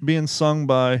being sung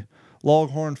by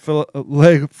Foghorn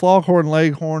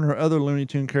Leghorn, or other Looney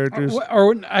Tune characters.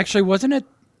 Or actually, wasn't it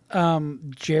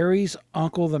Jerry's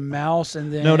Uncle the Mouse?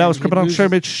 And then No, that was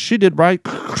Bitch. She did right.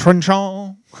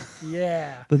 Crunchall.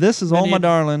 Yeah. But this is Oh My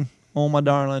Darling, Oh My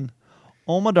Darling,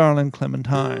 Oh My Darling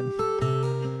Clementine.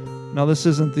 Now, this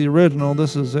isn't the original.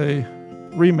 This is a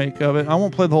remake of it. I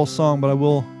won't play the whole song, but I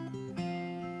will.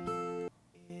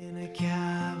 In a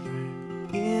cavern,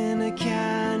 in a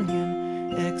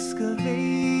canyon,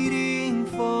 excavating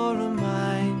for a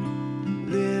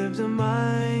mine, lived a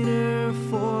miner,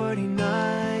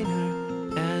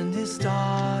 49er, and his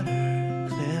daughter,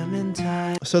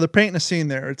 Clementine. So they're painting a scene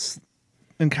there. It's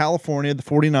in California, the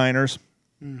 49ers.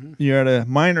 Mm-hmm. You're at a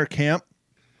miner camp,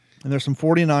 and there's some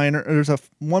 49er. There's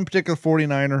one particular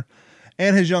 49er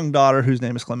and his young daughter, whose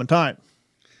name is Clementine.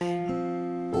 Oh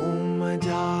my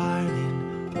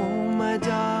darling, oh my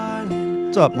darling.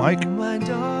 What's up, Mike? Oh my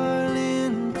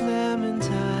darling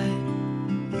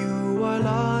Clementine, you are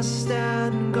lost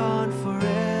and gone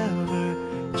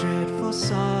forever. Dreadful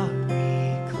sorry,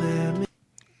 Clementine.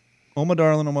 Oh my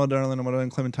darling, oh my darling, oh my darling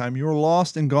Clementine, you are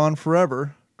lost and gone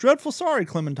forever. Dreadful sorry,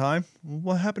 Clementine.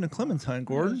 What happened to Clementine,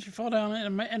 Gordon? Did you fall down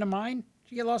in a mine? Did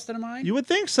you get lost in a mine? You would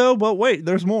think so, but wait,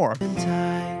 there's more.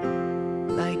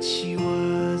 Like she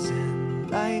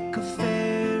wasn't like a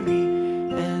fairy,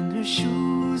 and her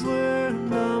shoes were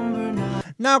number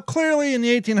 9. Now, clearly in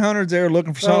the 1800s, they were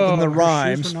looking for something that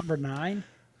rhymes. Shoes were number 9?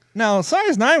 Now,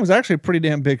 size 9 was actually a pretty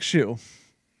damn big shoe.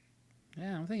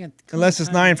 Yeah, I'm thinking. Unless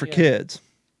it's 9 for kids.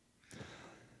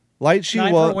 Light she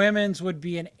 9 was. for women's would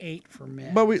be an 8 for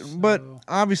men. But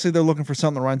obviously they're looking for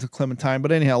something that rhymes with Clementine.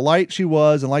 But anyhow, light she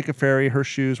was, and like a fairy, her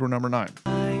shoes were number 9.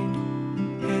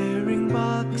 Herring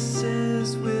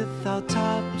boxes without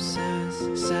topses,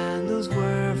 sandals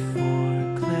were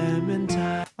for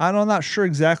Clementine. I'm not sure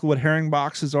exactly what herring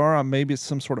boxes are. Maybe it's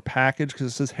some sort of package because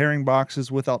it says herring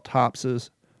boxes without topses,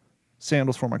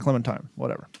 sandals for my Clementine.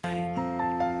 Whatever. Oh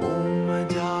my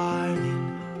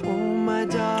darling, oh my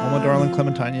darling. Oh my darling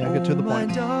Clementine. Yeah, get to the point. Oh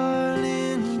my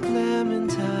darling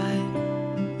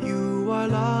Clementine, you are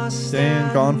lost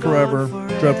and gone forever.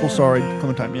 Dreadful sorry,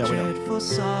 Clementine. Yeah, we know. Dreadful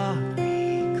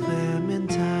sorry,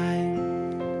 Clementine.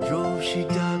 Drove she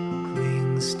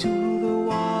ducklings to the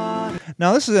water.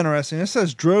 Now, this is interesting. It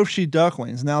says drove she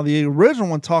ducklings. Now, the original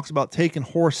one talks about taking the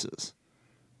horses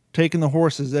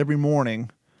every morning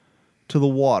to the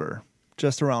water,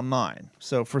 just around 9.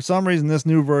 So, for some reason, this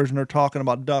new version, they're talking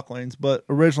about ducklings. But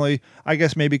originally, I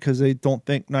guess maybe because they don't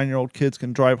think 9-year-old kids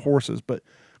can drive horses. But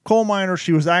coal miner,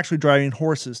 she was actually driving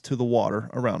horses to the water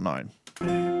around 9.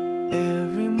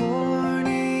 Every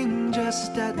morning,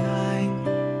 just at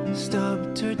 9,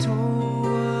 stubbed her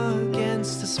toe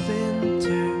against a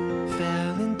splinter,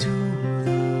 fell into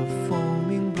the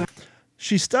foaming brine.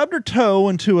 She stubbed her toe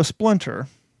into a splinter,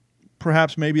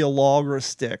 perhaps maybe a log or a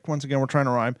stick. Once again, we're trying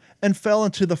to rhyme, and fell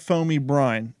into the foamy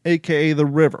brine, aka the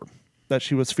river, that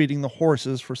she was feeding the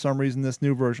horses. For some reason, this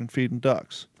new version feeding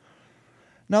ducks.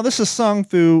 Now, this is sung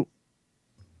through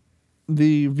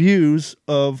the views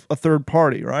of a third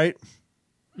party, right?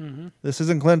 Mm-hmm. This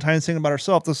isn't Clementine singing about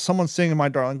herself. This is someone singing My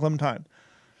Darling Clementine.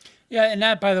 Yeah, and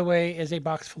that, by the way, is a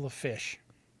box full of fish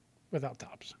without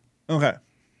tops. Okay.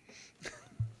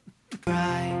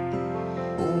 Oh,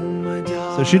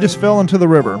 so she just fell into the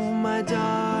river. oh my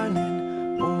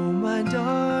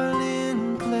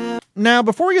darling Clem. Now,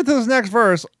 before we get to this next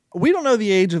verse, we don't know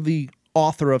the age of the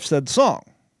author of said song.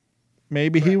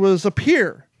 Maybe he was a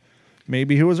peer.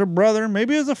 Maybe he was her brother.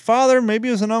 Maybe he was a father. Maybe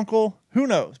he was an uncle. Who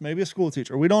knows? Maybe a school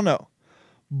teacher. We don't know.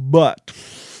 But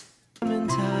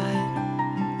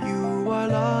Clementine, you are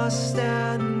lost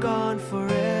and gone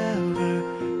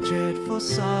forever. Dreadful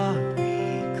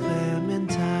sorry,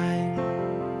 Clementine.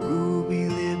 Ruby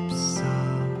lips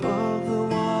above the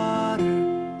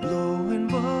water, blowing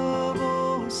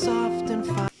bubbles soft and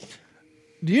fine.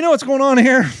 do you know what's going on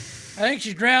here? I think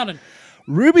she's drowning.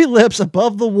 Ruby lips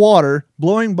above the water,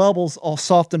 blowing bubbles all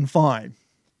soft and fine.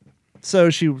 So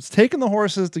she was taking the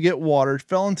horses to get water,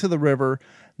 fell into the river.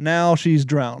 Now she's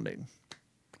drowning.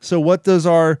 So what does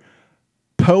our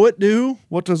poet do?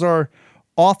 What does our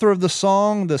author of the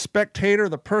song, the spectator,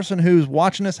 the person who's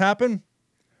watching this happen?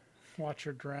 Watch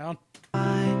her drown.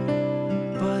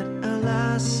 But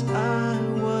alas, I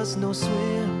was no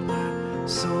swimmer,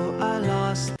 so I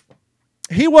lost.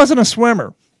 He wasn't a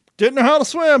swimmer. Didn't know how to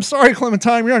swim. Sorry,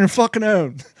 Clementine, you're on your fucking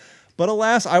own. But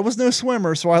alas, I was no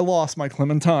swimmer, so I lost my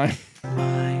Clementine.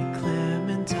 My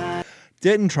Clementine.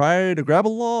 Didn't try to grab a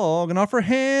log and offer a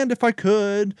hand if I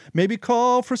could. Maybe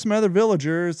call for some other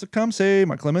villagers to come save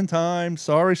my Clementine.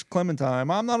 Sorry, Clementine,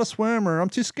 I'm not a swimmer. I'm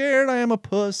too scared. I am a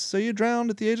puss. So you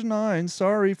drowned at the age of 9.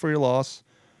 Sorry for your loss.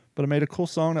 But I made a cool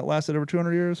song that lasted over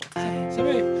 200 years.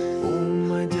 Somebody, Oh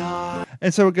my God.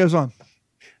 And so it goes on.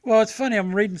 well, it's funny.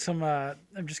 I'm reading some. I'm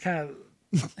just kind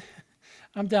of.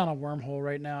 I'm down a wormhole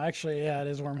right now. Actually, yeah, it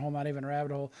is a wormhole, not even a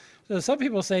rabbit hole. So some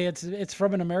people say it's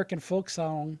from an American folk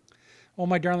song. Oh,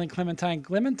 my darling Clementine.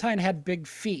 Clementine had big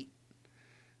feet.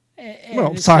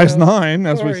 Well, size 9,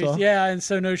 as we saw. Yeah, and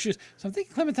so no shoes. So I'm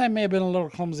thinking Clementine may have been a little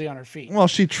clumsy on her feet. Well,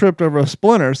 she tripped over a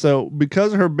splinter. So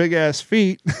because of her big ass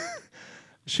feet,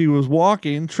 she was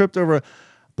walking, tripped over.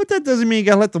 But that doesn't mean you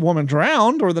gotta let the woman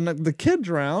drown or the kid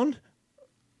drown.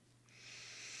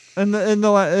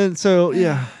 And so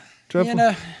yeah, You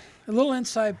know, a little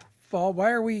inside ball.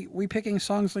 Why are we picking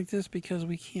songs like this? Because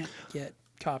we can't get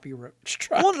copyright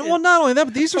struck. Well, not only that,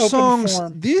 but these are Open songs.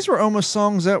 form. These were almost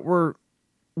songs that were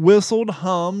whistled,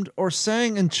 hummed, or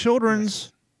sang in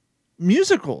children's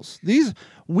musicals.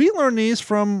 We learned these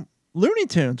from Looney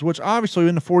Tunes, which obviously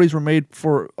in the 40s were made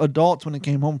for adults when they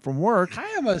came home from work.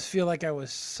 I almost feel like I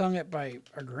was sung it by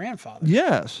our grandfather.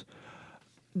 Yes,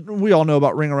 we all know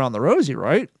about "Ring Around the Rosie,"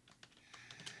 right?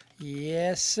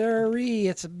 Yes, sirree.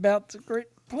 It's about the great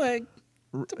plague.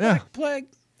 The Yeah. black plague.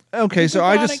 Okay, so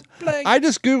bubonic plague. I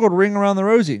just googled "Ring Around the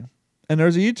Rosie," and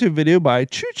there's a YouTube video by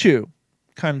Choo Choo,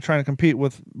 kind of trying to compete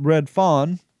with Red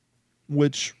Fawn,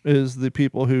 which is the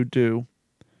people who do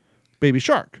Baby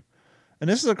Shark. And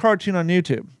this is a cartoon on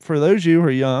YouTube. For those of you who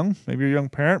are young, maybe you're a young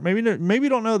parent, maybe you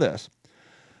don't know this.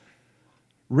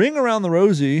 "Ring Around the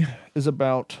Rosie" is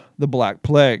about the Black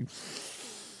Plague.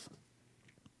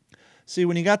 See,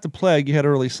 when you got the plague, you had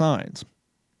early signs.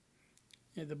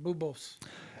 Yeah, the boobos.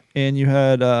 And you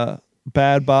had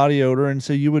bad body odor, and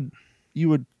so you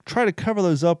would try to cover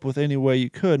those up with any way you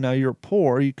could. Now you're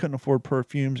poor, you couldn't afford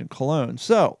perfumes and cologne.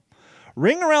 So,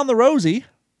 "Ring Around the Rosie,"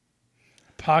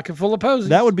 Pocket full of posies.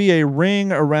 that would be a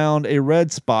ring around a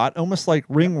red spot, almost like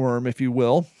ringworm, if you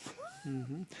will.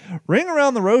 "Ring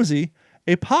Around the Rosie,"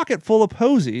 a pocket full of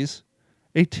posies,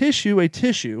 a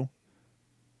tissue,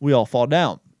 we all fall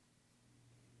down.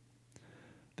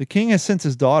 "The king has sent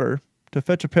his daughter to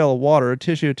fetch a pail of water, a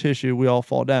tissue, we all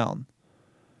fall down."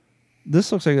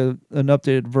 This looks like an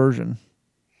updated version.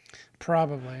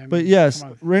 Probably. I mean, But yes,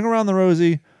 come on. "Ring Around the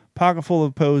Rosie," pocket full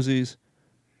of posies.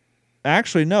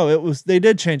 Actually, no, they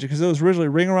did change it because it was originally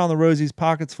 "Ring Around the Rosies,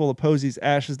 pockets full of posies,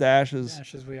 ashes to ashes,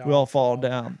 Ashes we all fall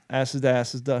down, ashes to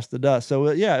ashes, dust to dust."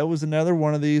 So yeah, it was another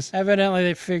one of these. Evidently,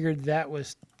 they figured that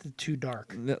was too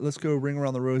dark. Let's go "Ring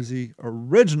Around the Rosie"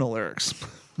 original lyrics.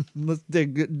 Let's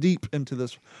dig deep into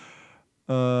this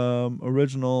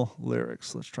original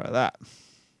lyrics. Let's try that.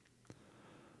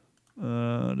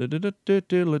 And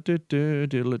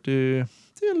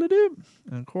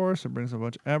of course, it brings a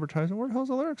bunch of advertising. Where the hell's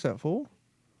the lyrics at, fool?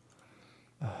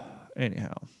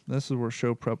 Anyhow, this is where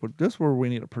show prep would. This is where we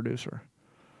need a producer.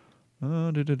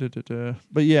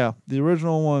 But yeah, the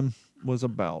original one was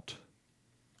about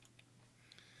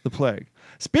the plague.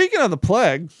 Speaking of the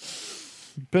plague,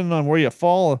 depending on where you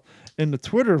fall in the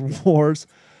Twitter wars,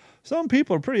 some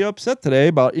people are pretty upset today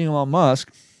about Elon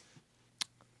Musk.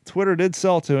 Twitter did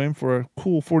sell to him for a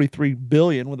cool $43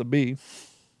 billion with a B.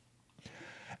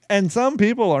 And some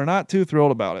people are not too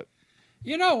thrilled about it.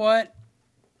 You know what?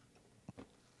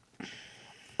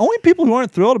 Only people who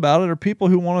aren't thrilled about it are people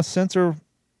who want to censor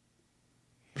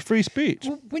free speech.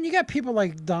 When you got people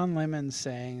like Don Lemon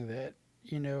saying that,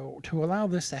 you know, to allow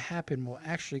this to happen will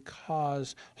actually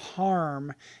cause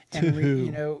harm, and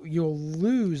you'll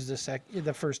lose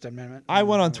the First Amendment. I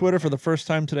went on Twitter for the first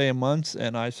time today in months,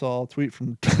 and I saw a tweet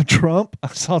from Trump. I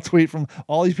saw a tweet from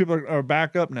all these people are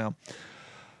back up now.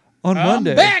 On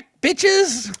Monday, I'm back,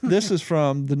 bitches. This is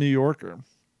from The New Yorker.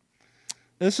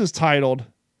 This is titled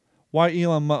 "Why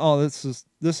Elon Musk." Oh, this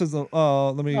is the.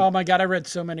 Let me. Oh my God! I read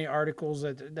so many articles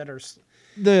that are.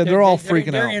 They're all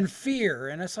freaking They're out. in fear,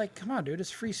 and it's like, come on, dude, it's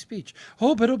free speech.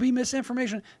 Oh, but it'll be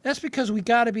misinformation. That's because we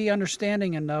got to be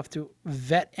understanding enough to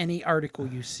vet any article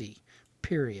you see.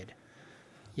 period.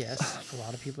 Yes, a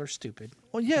lot of people are stupid.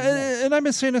 Well, yeah, and I've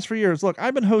been saying this for years. Look,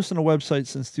 I've been hosting a website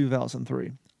since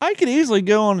 2003. I could easily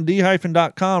go on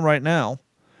d-.com right now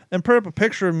and put up a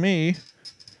picture of me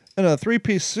in a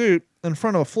three-piece suit in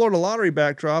front of a Florida lottery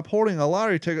backdrop holding a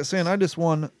lottery ticket saying I just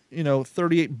won,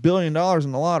 $38 billion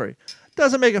in the lottery.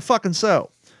 Doesn't make it fucking so.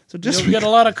 So just You'll get a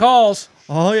lot of calls.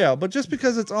 Oh, yeah, but just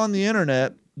because it's on the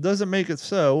internet doesn't make it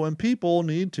so, and people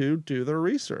need to do their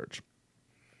research.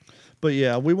 But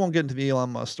yeah, we won't get into the Elon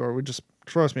Musk story. We just,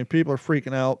 trust me, people are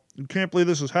freaking out. You can't believe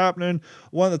this is happening.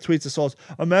 One of the tweets I saw is,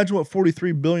 imagine what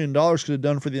 $43 billion could have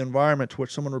done for the environment, to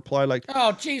which someone replied like,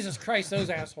 oh, Jesus Christ, those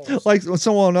assholes. Like when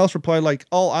someone else replied like,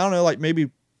 oh, I don't know, like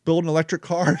maybe building electric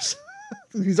cars.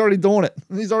 He's already doing it.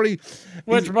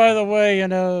 Which, by the way,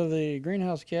 the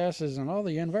greenhouse gases and all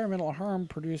the environmental harm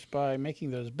produced by making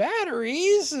those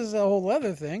batteries is a whole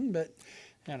other thing, but...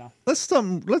 Let's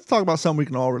talk about something we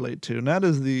can all relate to, and that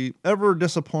is the ever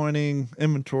disappointing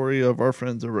inventory of our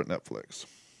friends over at Netflix.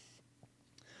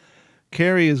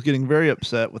 Carrie is getting very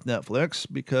upset with Netflix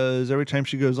because every time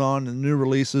she goes on, the new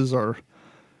releases are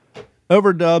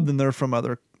overdubbed and they're from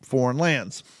other foreign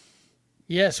lands.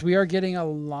 Yes, we are getting a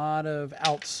lot of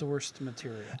outsourced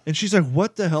material. And she's like,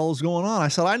 what the hell is going on? I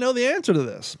said, I know the answer to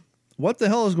this. What the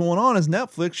hell is going on is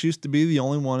Netflix used to be the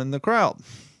only one in the crowd.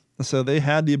 So they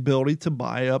had the ability to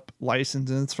buy up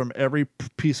licenses from every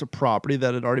piece of property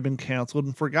that had already been canceled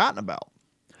and forgotten about.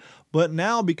 But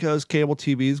now, because cable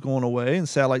TV is going away and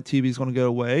satellite TV is going to go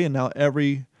away, and now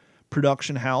every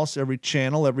production house, every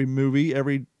channel, every movie,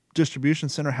 every distribution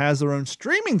center has their own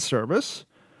streaming service,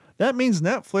 that means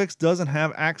Netflix doesn't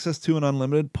have access to an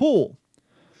unlimited pool.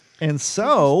 And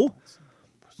so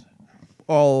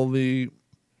all the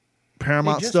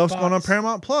Paramount stuff's going on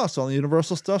Paramount Plus. All the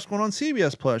Universal stuff's going on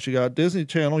CBS Plus. You got Disney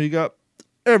Channel. You got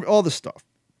all the stuff.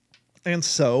 And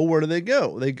so where do they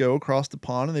go? They go across the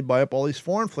pond and they buy up all these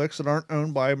foreign flicks that aren't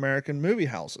owned by American movie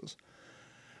houses.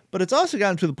 But it's also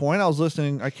gotten to the point, I was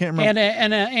listening, I can't remember.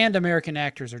 And American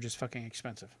actors are just fucking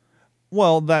expensive.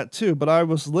 Well, that too. But I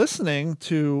was listening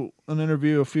to an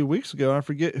interview a few weeks ago. And I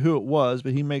forget who it was,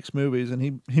 but he makes movies.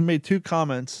 And he made two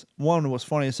comments. One was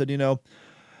funny. He said,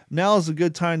 now is a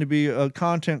good time to be a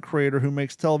content creator who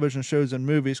makes television shows and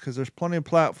movies because there's plenty of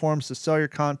platforms to sell your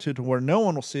content to where no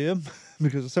one will see them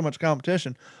because there's so much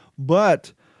competition.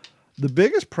 But the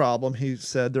biggest problem, he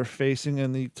said, they're facing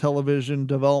in the television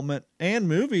development and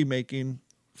movie making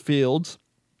fields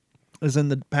is in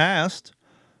the past,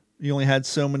 you only had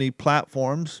so many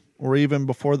platforms, or even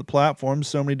before the platforms,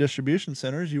 so many distribution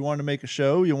centers. You wanted to make a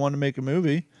show, you wanted to make a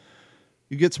movie.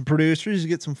 You get some producers, you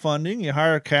get some funding, you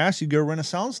hire a cast, you go rent a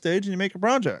soundstage, and you make a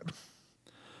project.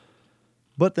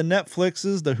 But the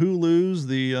Netflixes, the Hulus,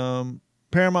 the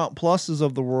Paramount Pluses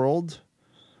of the world,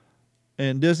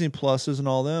 and Disney Pluses and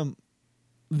all them,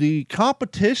 the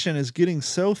competition is getting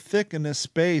so thick in this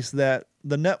space that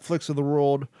the Netflix of the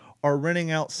world are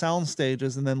renting out sound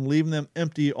stages and then leaving them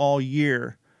empty all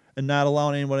year and not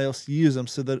allowing anybody else to use them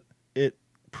so that it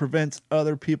prevents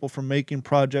other people from making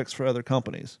projects for other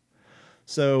companies.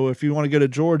 So if you want to go to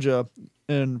Georgia,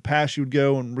 in the past you would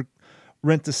go and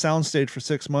rent the soundstage for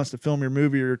 6 months to film your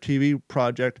movie or your TV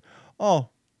project. Oh,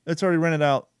 it's already rented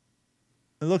out.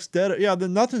 It looks dead. Yeah,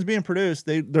 nothing's being produced.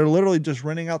 They're literally just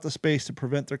renting out the space to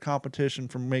prevent their competition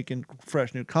from making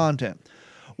fresh new content.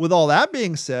 With all that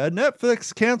being said,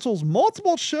 Netflix cancels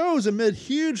multiple shows amid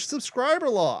huge subscriber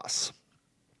loss.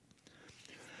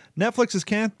 Netflix is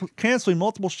canceling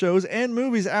multiple shows and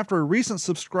movies after recent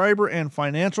subscriber and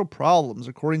financial problems.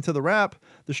 According to The Wrap,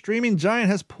 the streaming giant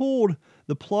has pulled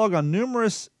the plug on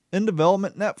numerous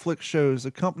in-development Netflix shows.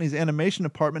 The company's animation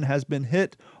department has been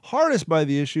hit hardest by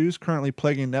the issues currently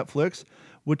plaguing Netflix,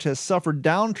 which has suffered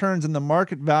downturns in the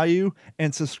market value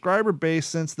and subscriber base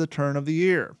since the turn of the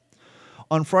year.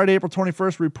 On Friday, April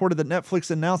 21st, reported that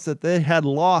Netflix announced that they had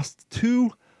lost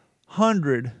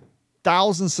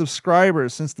 200,000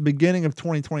 subscribers since the beginning of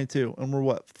 2022. And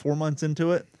we're 4 months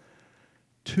into it?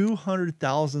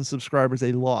 200,000 subscribers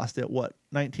they lost at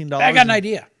 $19? I got an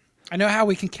idea. I know how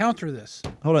we can counter this.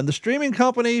 Hold on. The streaming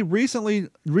company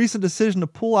recent decision to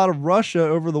pull out of Russia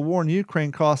over the war in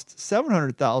Ukraine cost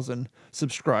 700,000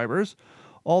 subscribers,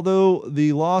 although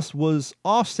the loss was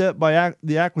offset by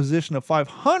the acquisition of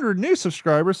 500 new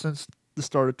subscribers since the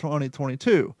start of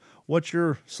 2022. What's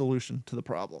your solution to the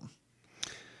problem?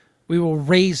 We will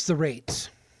raise the rates.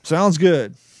 Sounds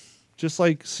good. Just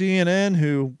like CNN,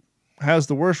 who has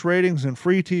the worst ratings in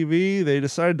free TV, they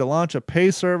decided to launch a pay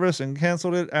service and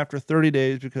canceled it after 30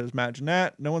 days because imagine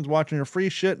that. No one's watching your free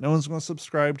shit. No one's going to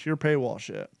subscribe to your paywall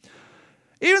shit.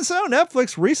 Even so,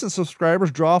 Netflix recent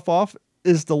subscribers drop off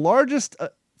is the largest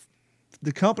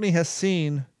the company has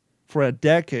seen for a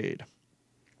decade.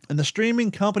 And the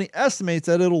streaming company estimates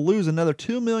that it'll lose another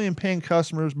 2 million paying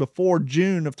customers before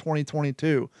June of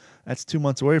 2022. That's 2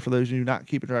 months away for those of you not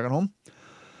keeping track at home.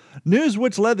 News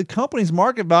which led the company's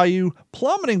market value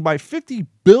plummeting by $50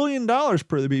 billion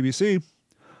per the BBC.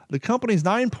 The company's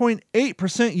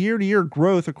 9.8% year-to-year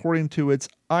growth, according to its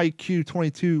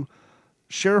IQ22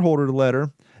 shareholder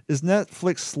letter, is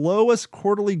Netflix's slowest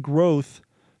quarterly growth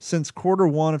since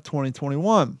Q1 of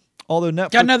 2021. Although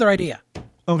Netflix... Got another idea.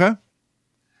 Okay.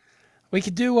 We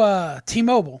could do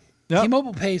T-Mobile. Yep.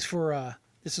 T-Mobile pays for,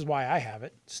 this is why I have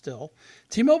it still.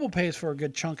 T-Mobile pays for a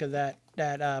good chunk of that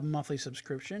monthly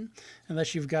subscription,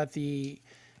 unless you've got the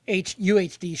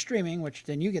UHD streaming, which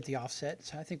then you get the offset.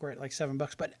 So I think we're at like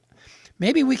 $7. But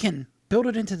maybe we can build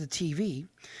it into the TV,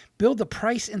 build the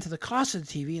price into the cost of the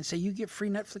TV, and say you get free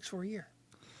Netflix for a year.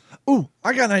 Ooh,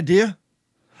 I got an idea.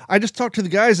 I just talked to the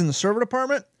guys in the server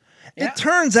department. Yeah. It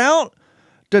turns out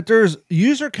that there's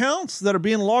user accounts that are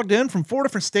being logged in from 4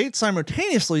 different states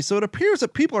simultaneously. So it appears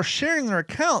that people are sharing their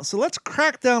accounts. So let's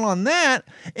crack down on that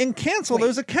and cancel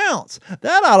those accounts.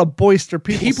 That ought to boister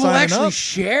people signing up. People actually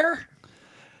share?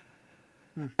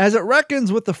 As it reckons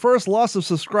with the first loss of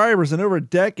subscribers in over a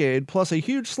decade, plus a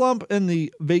huge slump in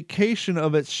the valuation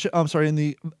of its shares,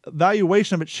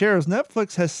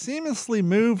 Netflix has seamlessly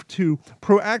moved to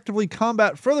proactively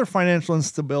combat further financial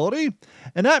instability,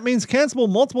 and that means cancel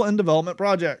multiple in-development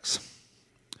projects.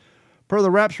 Per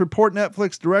the Wrap's report,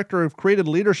 Netflix director of creative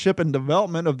leadership and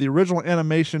development of the original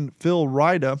animation, Phil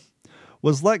Rida,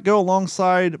 was let go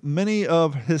alongside many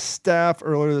of his staff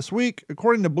earlier this week.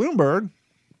 According to Bloomberg,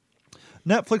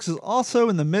 Netflix is also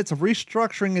in the midst of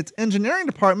restructuring its engineering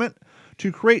department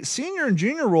to create senior and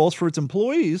junior roles for its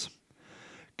employees.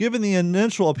 Given the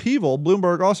initial upheaval,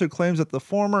 Bloomberg also claims that the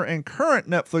former and current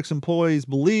Netflix employees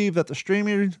believe that the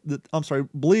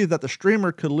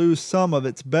streamer could lose some of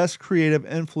its best creative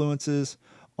influences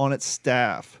on its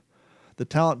staff. The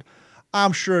talent,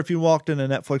 I'm sure if you walked into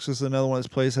Netflix, this is another one of those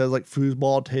places that has like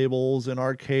foosball tables and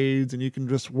arcades, and you can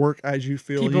just work as you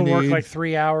feel People work like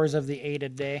 3 hours of the 8 a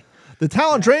day. The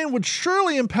talent drain would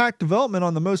surely impact development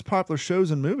on the most popular shows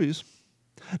and movies.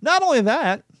 Not only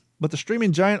that, but the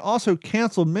streaming giant also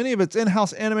canceled many of its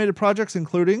in-house animated projects,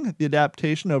 including the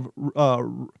adaptation of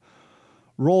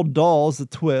Roald Dahl's The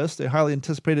Twist, a highly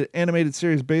anticipated animated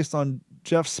series based on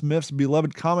Jeff Smith's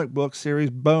beloved comic book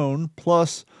series Bone,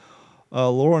 plus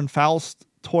Lauren Faust's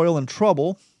Toil and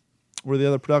Trouble, were the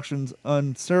other productions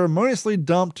unceremoniously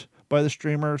dumped by the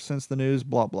streamer since the news,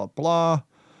 blah, blah, blah.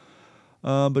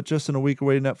 But just in a week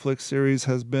away, Netflix series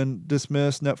has been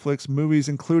dismissed. Netflix movies,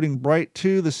 including Bright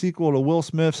 2, the sequel to Will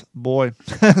Smith's Boy,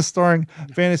 starring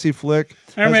fantasy flick.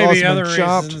 There may be other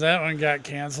reasons that one got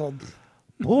canceled.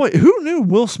 Boy, who knew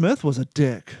Will Smith was a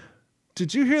dick?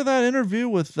 Did you hear that interview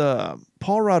with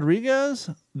Paul Rodriguez,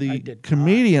 the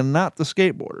comedian, not the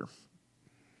skateboarder?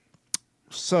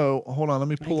 So, hold on, let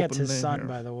me pull up a name. That's his son,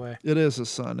 by the way. It is his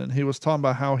son, and he was talking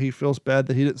about how he feels bad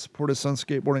that he didn't support his son's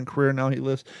skateboarding career. Now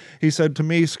he said, to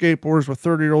me, skateboarders were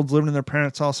 30-year-olds living in their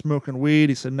parents' house smoking weed.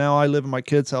 He said, now I live in my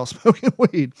kid's house smoking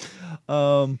weed.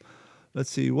 Let's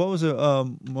see, what was it?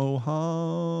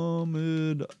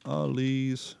 Muhammad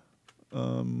Ali's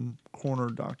corner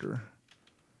doctor.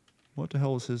 What the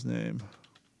hell was his name?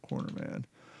 Corner man.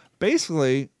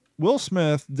 Basically, Will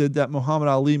Smith did that Muhammad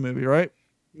Ali movie, right?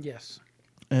 Yes.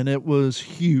 And it was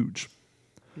huge.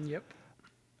 Yep.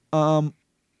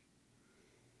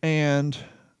 And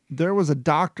there was a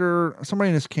doctor, somebody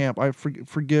in his camp,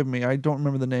 forgive me, I don't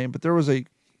remember the name, but there was a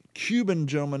Cuban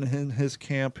gentleman in his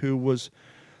camp who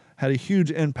had a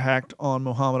huge impact on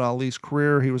Muhammad Ali's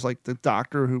career. He was like the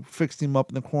doctor who fixed him up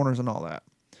in the corners and all that.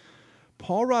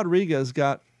 Paul Rodriguez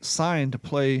got signed to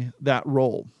play that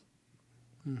role.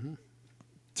 Mm-hmm.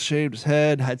 Shaved his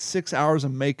head, had 6 hours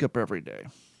of makeup every day.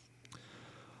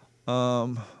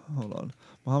 Hold on.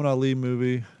 Muhammad Ali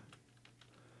movie.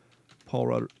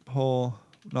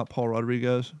 Not Paul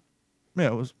Rodriguez. Yeah,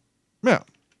 it was. Yeah.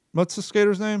 What's the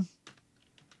skater's name?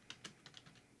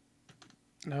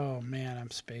 Oh man,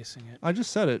 I'm spacing it. I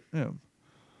just said it. Yeah.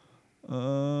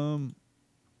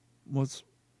 What's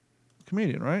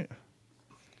comedian, right?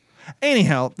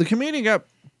 Anyhow, the comedian got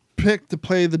picked to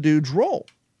play the dude's role.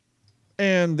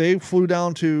 And they flew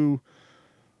down to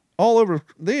all over.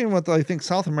 They even went to, I think,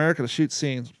 South America to shoot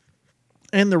scenes.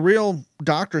 And the real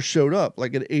doctor showed up,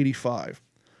 like at 85.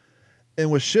 And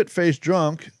was shit-faced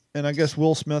drunk. And I guess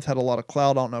Will Smith had a lot of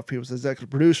clout. I don't know if he was the executive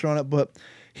producer on it. But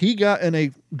he got in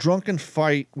a drunken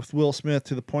fight with Will Smith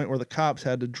to the point where the cops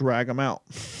had to drag him out.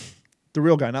 The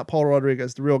real guy, not Paul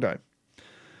Rodriguez, the real guy.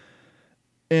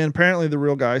 And apparently the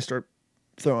real guy started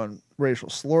throwing racial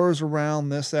slurs around,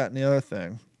 this, that, and the other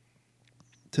thing.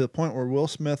 To the point where Will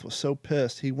Smith was so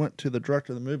pissed, he went to the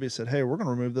director of the movie and said, hey, we're going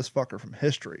to remove this fucker from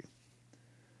history.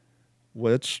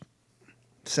 Which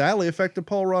sadly affected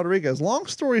Paul Rodriguez. Long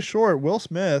story short, Will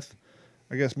Smith,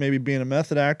 I guess maybe being a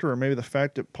method actor or maybe the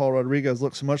fact that Paul Rodriguez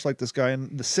looks so much like this guy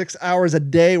in the 6 hours a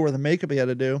day worth of makeup he had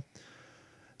to do,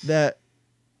 that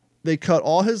they cut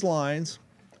all his lines.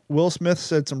 Will Smith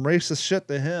said some racist shit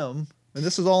to him. And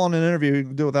this is all in an interview you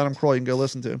can do with Adam Carolla. You can go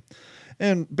listen to.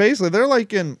 And basically, they're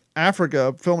like in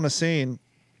Africa filming a scene.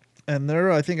 And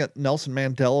they're, I think, at Nelson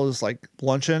Mandela's like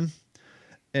luncheon.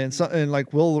 And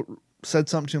like Will said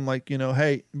something to him like, you know,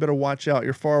 hey, you better watch out.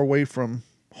 You're far away from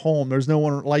home. There's no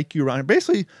one like you around.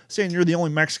 Basically saying you're the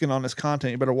only Mexican on this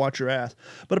continent. You better watch your ass.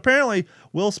 But apparently,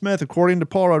 Will Smith, according to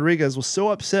Paul Rodriguez, was so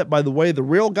upset by the way the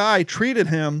real guy treated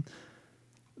him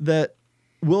that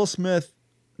Will Smith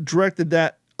directed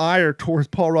that ire towards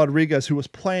Paul Rodriguez, who was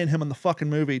playing him in the fucking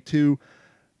movie, to,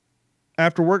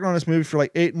 after working on this movie for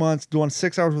like 8 months, doing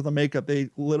 6 hours worth of makeup, he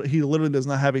literally does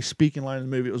not have a speaking line in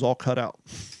the movie. It was all cut out.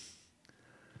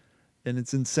 And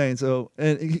it's insane. So,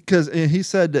 and he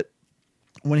said that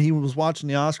when he was watching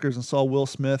the Oscars and saw Will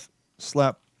Smith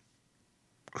slap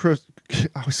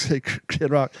Kid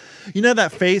Rock, you know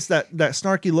that face, that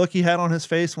snarky look he had on his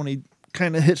face when he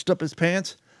kind of hitched up his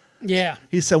pants? Yeah.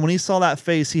 He said when he saw that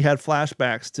face, he had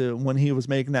flashbacks to when he was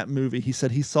making that movie. He said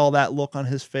he saw that look on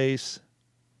his face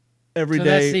every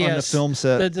day on the film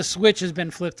set. The switch has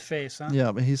been flipped face, huh?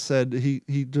 Yeah, but he said he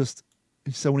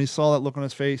said when he saw that look on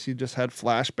his face, he just had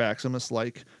flashbacks, almost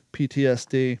like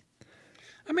PTSD.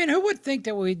 I mean, who would think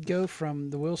that we'd go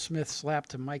from the Will Smith slap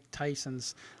to Mike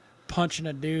Tyson's punching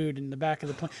a dude in the back of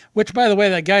the plane? Which, by the way,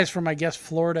 that guy's from, I guess,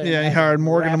 Florida. Yeah, he hired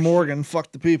Morgan & Morgan.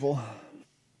 Fuck the people.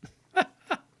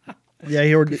 Yeah,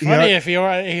 if he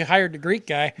hired the Greek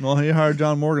guy. Well, he hired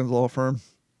John Morgan's law firm.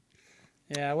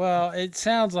 Yeah, well, it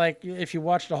sounds like if you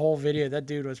watch the whole video, that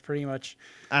dude was pretty much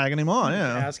egging him on.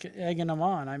 Yeah, egging him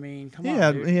on. I mean, come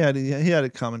on, dude. He had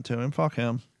it coming to him. Fuck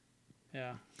him.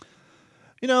 Yeah.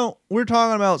 You know, we're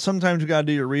talking about sometimes you got to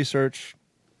do your research.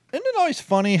 Isn't it always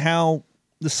funny how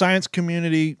the science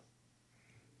community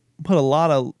put a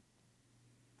lot of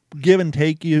give and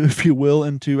take, if you will,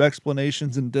 into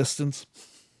explanations and distance?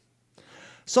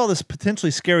 Saw this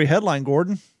potentially scary headline,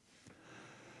 Gordon.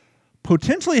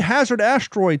 Potentially hazard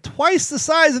asteroid twice the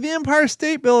size of the Empire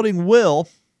State Building will,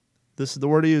 this is the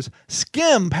word he used,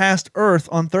 skim past Earth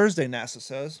on Thursday, NASA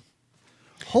says.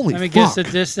 Holy fuck. Let me guess the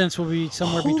distance will be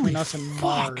somewhere between us and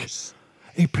Mars.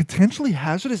 A potentially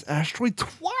hazardous asteroid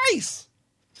twice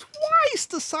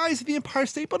the size of the Empire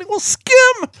State Building will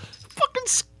fucking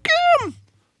skim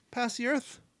past the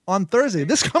Earth on Thursday.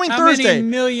 This coming Thursday. How many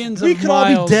millions of miles? We could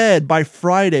all be dead by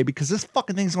Friday because this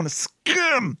fucking thing's going to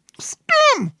skim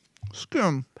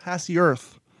past the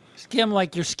Earth. Skim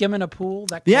like you're skimming a pool?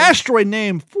 The asteroid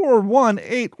named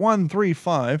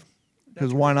 418135,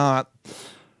 because why not,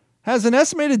 has an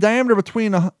estimated diameter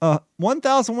between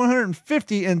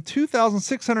 1,150 and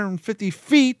 2,650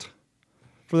 feet.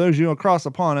 For those of you across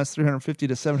the pond, that's 350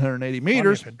 to 780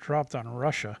 meters. If it dropped on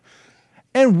Russia.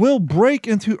 And will break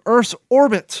into Earth's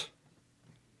orbit.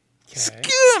 Okay.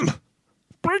 Skim!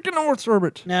 Break into Earth's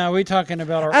orbit. Now, we're talking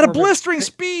about our at a blistering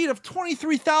speed of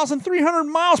 23,300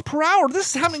 miles per hour.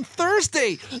 This is happening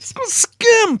Thursday. It's going to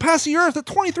skim past the Earth at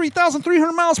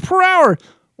 23,300 miles per hour.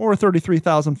 Or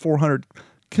 33,400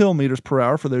 kilometers per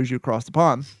hour for those of you across the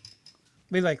pond.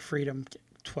 We like freedom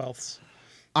 12ths.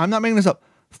 I'm not making this up.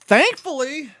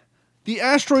 Thankfully, the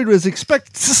asteroid was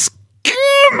expected to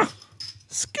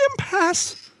skim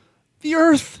past the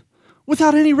Earth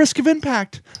without any risk of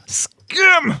impact.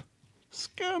 Skim.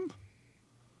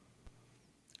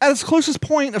 At its closest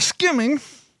point of skimming,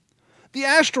 the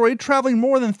asteroid traveling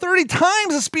more than 30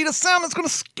 times the speed of sound that's going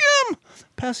to skim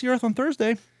past the Earth on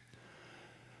Thursday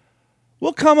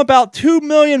will come about 2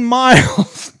 million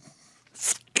miles.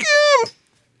 Skim.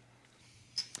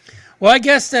 Well, I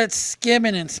guess that's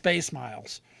skimming in space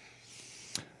miles.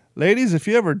 Ladies, if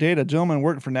you ever date a gentleman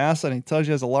working for NASA and he tells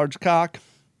you he has a large cock,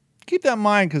 keep that in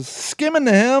mind because skimming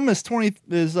to him is 2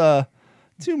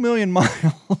 million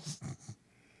miles.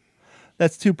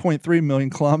 That's 2.3 million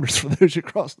kilometers for those who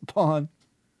cross the pond,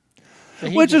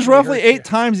 which is roughly 8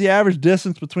 times the average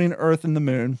distance between Earth and the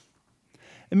Moon.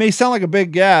 It may sound like a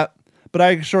big gap, but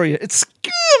I can assure you, it's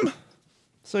skim.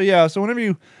 So whenever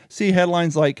you see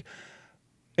headlines like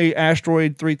a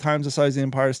asteroid 3 times the size of the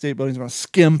Empire State Building is going to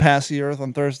skim past the Earth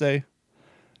on Thursday,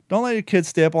 don't let your kids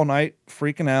stay up all night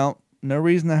freaking out No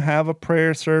reason to have a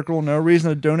prayer circle. No reason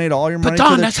to donate all your money But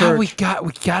Don, to the that's church. how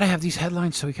we got to have these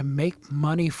headlines so we can make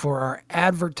money for our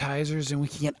advertisers and we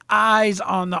can get eyes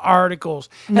on the articles.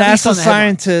 At least NASA on the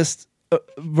headlines. scientist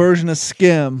version of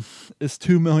Skim is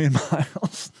 2 million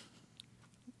miles.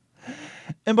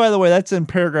 And by the way, that's in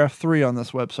paragraph 3 on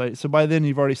this website. So by then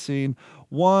you've already seen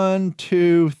 1,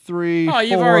 2, 3, Oh,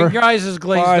 4, your eyes is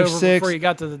glazed 5, over 6. before you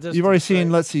got to the distance. You've already seen,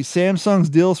 right? let's see, Samsung's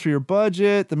deals for your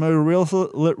budget, the most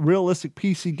realistic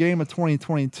PC game of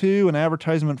 2022, an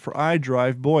advertisement for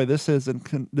iDrive. Boy, this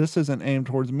isn't aimed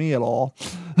towards me at all.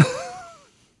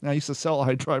 I used to sell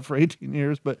iDrive for 18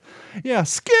 years, but yeah,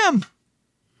 Skim.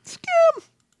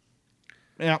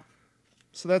 Yeah.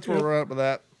 So that's where we're at with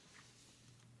that.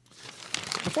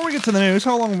 Before we get to the news,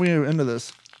 how long are we into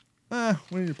this?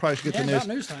 We probably should get to about news.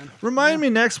 news time. Remind me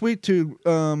next week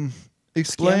to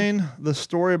explain the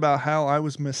story about how I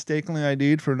was mistakenly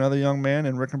ID'd for another young man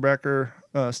in Rickenbacker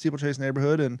Steeplechase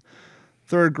neighborhood in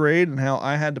 3rd grade, and how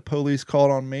I had the police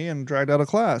called on me and dragged out of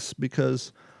class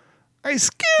because I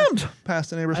skimmed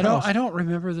past the neighbor's house. I don't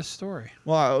remember this story.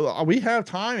 Well, we have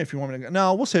time if you want me to go.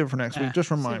 No, we'll save it for next week. Just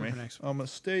remind save it me. for next week. I'm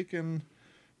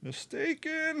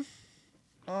mistaken.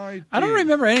 I don't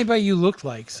remember anybody you looked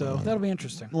like, so that'll be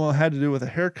interesting. Well, it had to do with a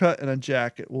haircut and a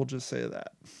jacket. We'll just say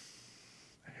that.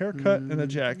 A haircut and a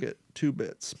jacket, 2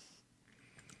 bits.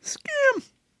 Skim.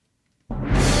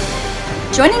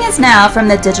 Joining us now from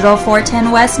the Digital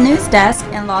 410 West News Desk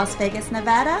in Las Vegas,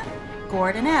 Nevada,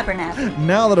 Gordon Abernathy.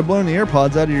 Now that I've blown the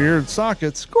AirPods out of your ear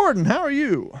sockets, Gordon, how are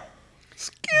you?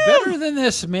 Skim. Better than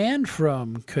this man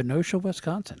from Kenosha,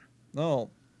 Wisconsin. Oh,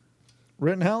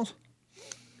 Rittenhouse?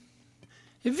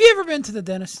 Have you ever been to the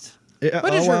dentist? Yeah,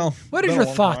 What is been a your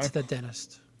long thought time. to the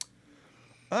dentist?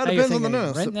 It How you depends on the thinking?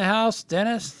 dentist. Renting the house,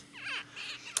 dentist.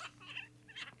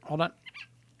 Hold on.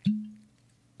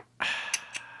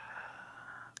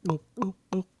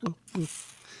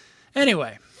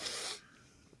 Anyway,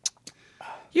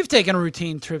 you've taken a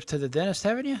routine trip to the dentist,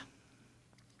 haven't you?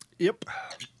 Yep.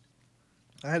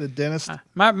 I had a dentist.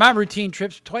 My routine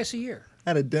trip's twice a year.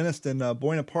 I had a dentist in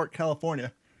Buena Park,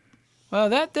 California. Well,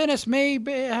 that dentist may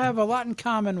have a lot in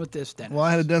common with this dentist. Well,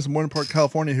 I had a dentist in Buena Park,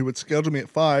 California, who would schedule me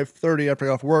at 5:30 after I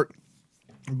got off work,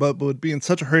 but would be in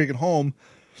such a hurry to get home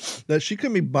that she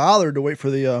couldn't be bothered to wait for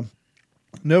the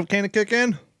Novocaine to kick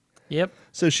in. Yep.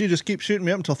 So she just keeps shooting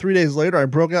me up until 3 days later. I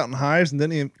broke out in hives, and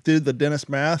then he did the dentist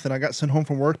math, and I got sent home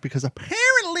from work because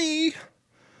apparently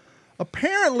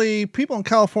people in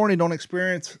California don't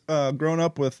experience growing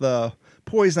up with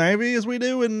poison ivy as we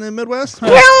do in the Midwest.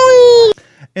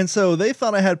 And so they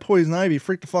thought I had poison ivy,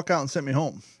 freaked the fuck out, and sent me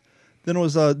home. Then it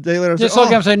was a day later. Just look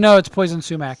up and say, no, it's poison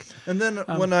sumac. And then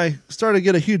when I started to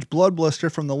get a huge blood blister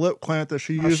from the lip clamp that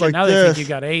she used Now like they think this, you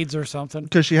got AIDS or something.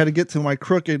 because she had to get to my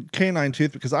crooked canine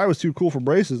tooth because I was too cool for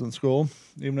braces in school,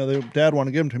 even though their dad wanted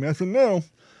to give them to me. I said no.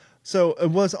 So it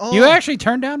was all... You actually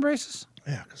turned down braces?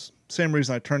 Yeah, because same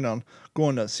reason I turned down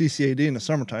going to CCAD in the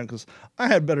summertime, because I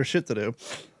had better shit to do.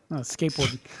 Oh,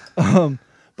 skateboarding.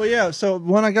 But yeah, so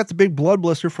when I got the big blood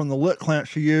blister from the lip clamp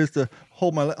she used to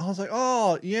hold my lip, I was like,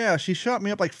 oh, yeah, she shot me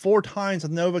up like 4 times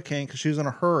with Novocaine because she was in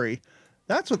a hurry.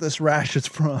 That's what this rash is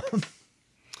from.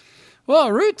 Well,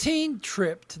 a routine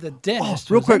trip to the dentist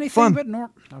real was quick, anything fun. but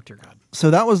normal. Oh, dear God. So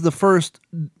that was the first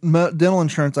dental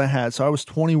insurance I had. So I was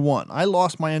 21. I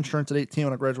lost my insurance at 18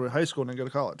 when I graduated high school and didn't go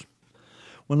to college.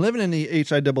 When living in the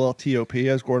HILLTOP,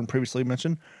 as Gordon previously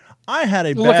mentioned, I had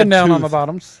a bad Looking down tooth. on the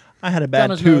bottoms. I had a Down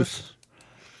bad his tooth. nose.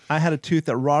 I had a tooth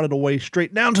that rotted away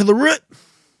straight down to the root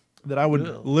that I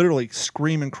would literally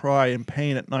scream and cry in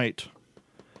pain at night.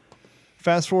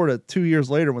 Fast forward to 2 years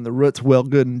later when the root's well,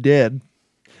 good, and dead.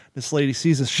 This lady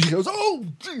sees this. She goes, oh,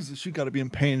 Jesus, she got to be in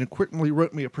pain, and quickly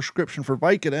wrote me a prescription for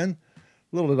Vicodin.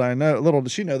 Little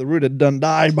did she know the root had done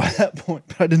died by that point,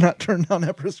 but I did not turn down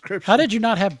that prescription. How did you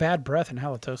not have bad breath and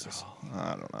halitosis?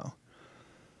 I don't know.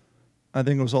 I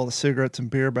think it was all the cigarettes and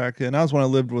beer back then. That was when I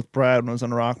lived with Brad when I was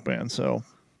in a rock band, so...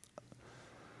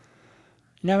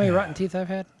 You know how many rotten teeth I've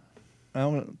had?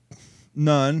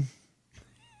 None.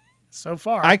 So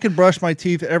far. I could brush my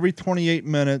teeth every 28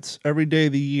 minutes, every day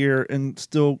of the year, and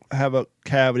still have a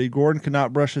cavity. Gordon could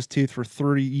not brush his teeth for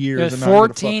 30 years. It was and not get a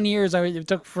 14 years it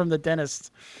took from the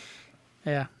dentist.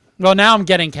 Yeah. Well, now I'm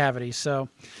getting cavities, so...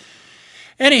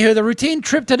 Anywho, the routine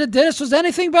trip to the dentist was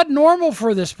anything but normal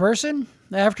for this person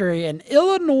after an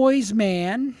Illinois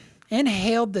man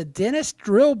inhaled the dentist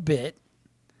drill bit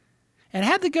and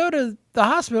had to go to the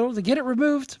hospital to get it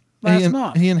removed last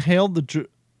month. He inhaled the drill.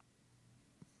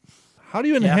 How do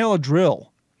you inhale a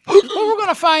drill? Well, we're going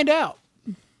to find out.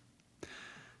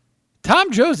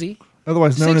 Tom Josie,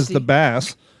 Otherwise known as 60. the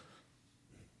bass.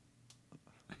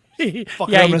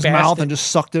 fucking open his mouth and just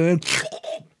sucked it in.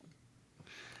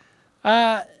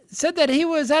 Said that he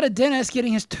was at a dentist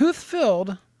getting his tooth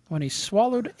filled when he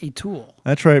swallowed a tool.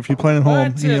 That's right. If you're playing at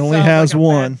home, That he just only sounds has like a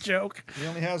one. bad joke. He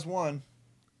only has one.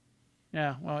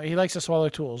 Yeah, well, he likes to swallow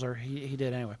tools, or he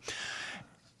did anyway.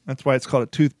 That's why it's called a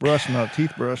toothbrush, not a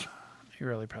teeth brush. He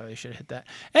really probably should have hit that.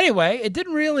 Anyway, it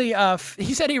didn't really.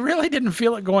 He said he really didn't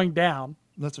feel it going down.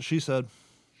 That's what she said.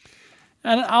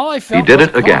 And all I felt He did was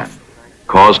it again, cough.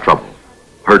 caused trouble,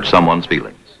 hurt someone's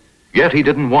feelings. Yet he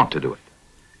didn't want to do it.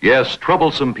 Yes,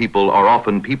 troublesome people are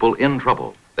often people in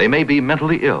trouble. They may be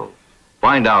mentally ill.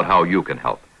 Find out how you can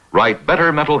help. Write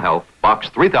Better Mental Health, Box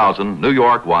 3000, New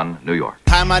York 1, New York.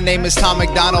 Hi, my name is Tom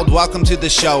McDonald. Welcome to the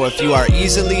show. If you are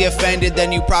easily offended,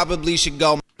 then you probably should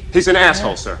go. He's an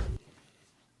asshole, sir.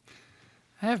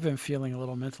 I have been feeling a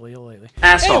little mentally ill lately.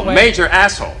 Asshole. Anyway, Major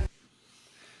asshole.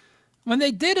 when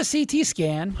they did a CT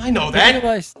scan, I know they that.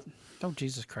 realized, oh,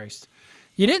 Jesus Christ.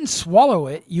 You didn't swallow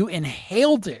it, you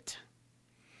inhaled it.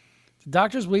 The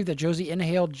doctors believe that Josie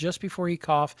inhaled just before he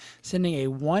coughed, sending a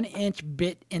 1-inch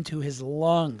bit into his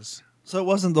lungs. So it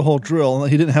wasn't the whole drill.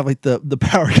 He didn't have like the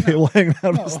power cable hanging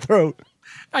out of his throat.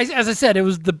 As I said, it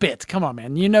was the bit. Come on,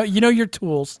 man. You know your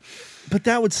tools. But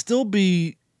that would still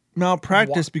be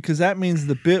malpractice because that means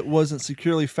the bit wasn't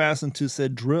securely fastened to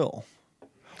said drill.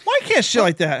 Why can't shit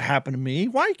like that happen to me?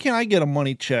 Why can't I get a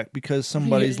money check because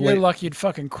somebody's You're late? lucky you'd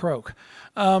fucking croak.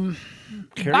 Carrier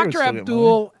Dr. still get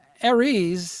Abdul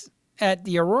Aries at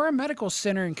the Aurora Medical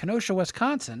Center in Kenosha,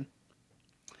 Wisconsin,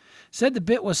 said the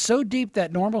bit was so deep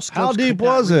that normal scopes How deep could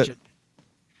not was reach it?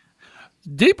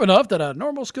 Deep enough that a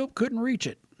normal scope couldn't reach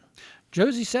it.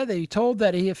 Josie said that he told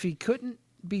that if he couldn't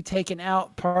be taken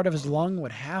out, part of his lung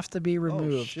would have to be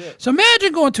removed. shit. So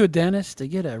imagine going to a dentist to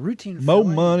get a routine More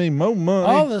filling. money, more money.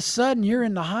 All of a sudden, you're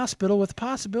in the hospital with the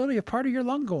possibility of part of your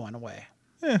lung going away.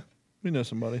 Yeah, we know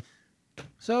somebody.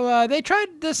 So they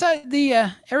tried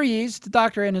the Aries, the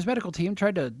doctor and his medical team,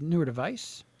 tried a newer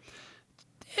device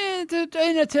in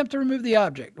an attempt to remove the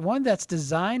object, one that's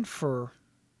designed for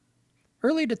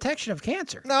early detection of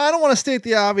cancer. No, I don't want to state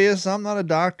the obvious. I'm not a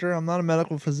doctor. I'm not a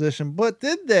medical physician. But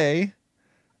did they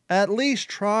at least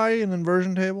try an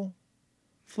inversion table?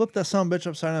 Flip that son of a bitch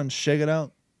upside down and shake it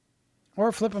out?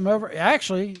 Or flip him over.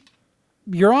 Actually,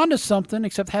 you're onto something,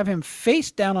 except have him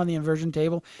face down on the inversion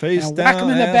table Face and down, whack him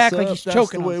in the ass back up. like he's That's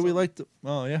choking the way on we something. like to.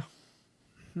 Oh, yeah.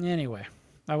 Anyway,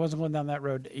 I wasn't going down that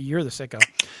road. You're the sicko.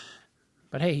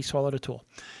 But hey, he swallowed a tool.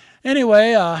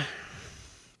 Anyway,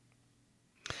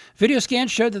 video scans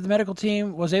showed that the medical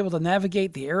team was able to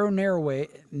navigate the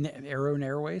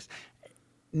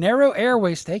narrow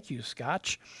airways. Thank you,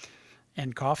 Scotch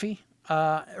and coffee.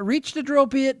 Reached the drill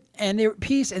bit and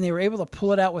they were able to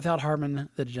pull it out without harming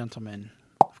the gentleman.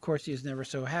 Of course, he was never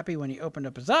so happy when he opened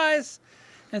up his eyes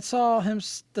and saw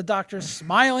the doctor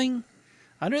smiling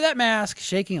under that mask,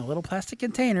 shaking a little plastic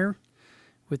container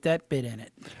with that bit in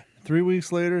it. 3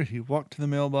 weeks later, he walked to the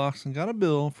mailbox and got a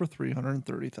bill for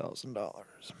 $330,000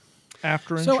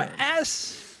 after insurance.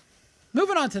 So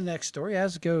moving on to the next story,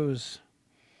 as goes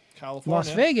California. Las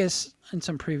Vegas in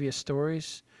some previous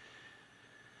stories.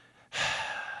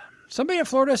 Somebody in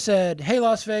Florida said, "Hey,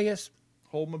 Las Vegas,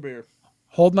 Hold my beer.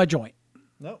 hold my joint."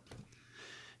 Nope.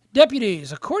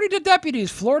 According to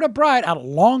deputies, Florida bride out of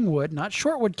Longwood, not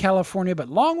Shortwood, California, but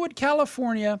Longwood,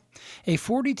 California, a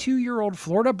 42-year-old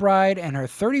Florida bride and her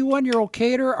 31-year-old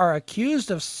caterer are accused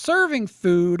of serving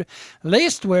food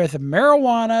laced with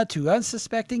marijuana to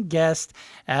unsuspecting guests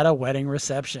at a wedding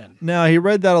reception. Now, he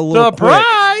read that a little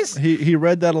Surprise! quick. He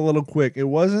read that a little quick. It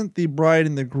wasn't the bride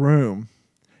and the groom.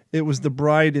 It was the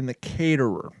bride and the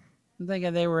caterer. I'm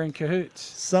thinking they were in cahoots.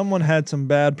 Someone had some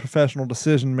bad professional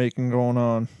decision-making going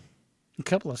on. A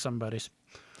couple of somebodies.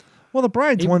 Well, the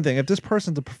bride's one thing. If this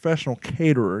person's a professional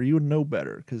caterer, you would know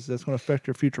better because that's going to affect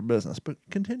your future business. But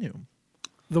continue.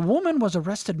 The woman was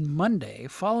arrested Monday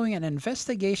following an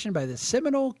investigation by the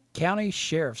Seminole County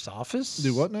Sheriff's Office.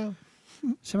 Do what now?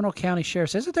 Seminole County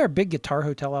Sheriff's. Isn't there a big guitar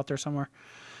hotel out there somewhere?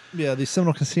 Yeah, the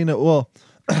Seminole Casino. Well,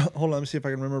 hold on. Let me see if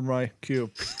I can remember my cue.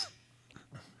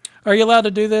 Are you allowed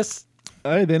to do this?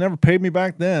 Hey, they never paid me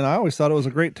back then. I always thought it was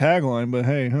a great tagline, but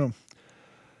hey,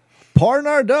 pardon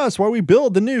our dust while we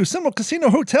build the new Seminole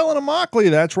Casino Hotel in Immokalee.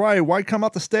 That's right. Why come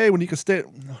out to stay when you can stay?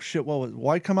 Oh, shit. What was it?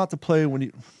 Why come out to play when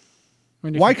you...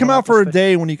 Why come out for a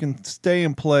day when you can stay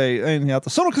and play anyhow? The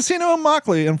Seminole Casino in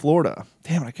Immokalee in Florida.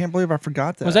 Damn it, I can't believe I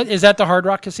forgot that. Is that the Hard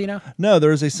Rock Casino? No,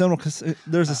 there's a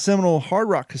Seminole Hard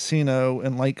Rock Casino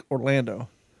in Lake Orlando.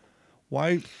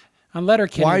 Why? On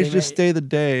Letterkenny. Why just stay the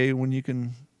day when you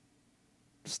can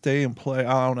stay and play?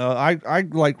 I don't know. I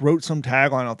like wrote some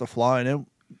tagline off the fly, and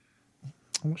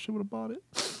I wish I would have bought it.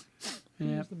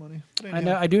 Yeah. Use the money.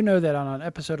 I do know that on an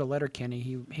episode of Letterkenny,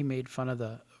 he made fun of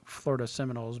the Florida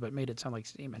Seminoles, but made it sound like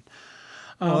semen.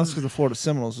 Well, that's because the Florida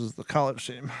Seminoles is the college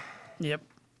team. Yep.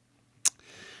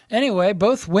 Anyway,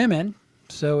 both women.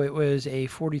 So it was a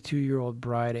 42-year-old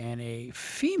bride and a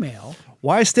female.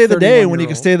 Why stay the day when you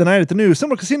can stay the night at the new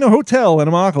Seminole Casino Hotel in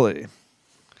Immokalee?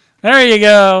 There you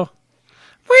go.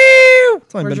 Woo!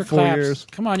 It's only Where's been your 4 claps? years.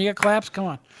 Come on, you got claps? Come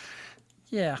on.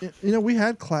 Yeah. You know, we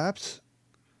had claps,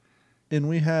 and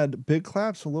we had big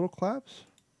claps and little claps.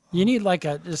 You need like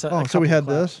a just a. Oh, a so we had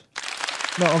couple claps.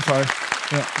 this? No, I'm sorry.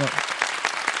 No.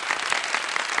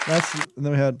 And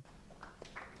then we had.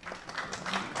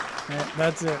 Yeah,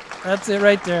 that's it. That's it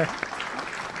right there.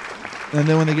 And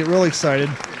then when they get really excited.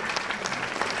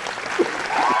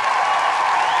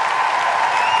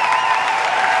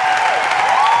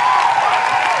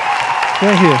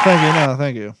 Thank you. No,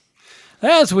 thank you.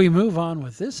 As we move on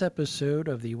with this episode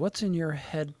of the What's in Your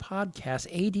Head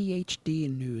podcast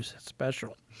ADHD News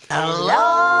Special.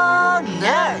 Hello,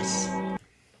 nurse. Is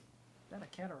that a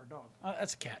cat or a dog? Oh,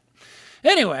 that's a cat.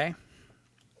 Anyway,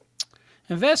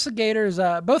 investigators,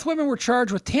 both women were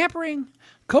charged with tampering,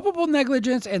 culpable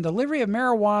negligence, and delivery of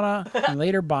marijuana, and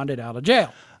later bonded out of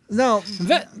jail. Now,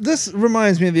 this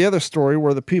reminds me of the other story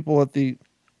where the people at the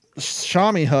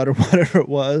Shami Hut or whatever it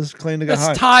was claimed to get high.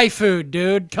 That's Thai food,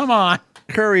 dude. Come on.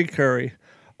 Curry.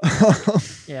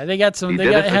 Yeah, they got some. He They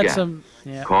did got it had again. some.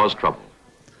 Yeah. Caused trouble,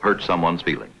 hurt someone's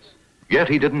feelings. Yet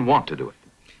he didn't want to do it.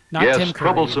 Not yes, Tim Curry.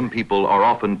 troublesome people are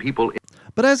often people.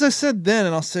 But as I said then,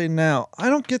 and I'll say now, I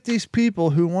don't get these people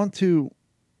who want to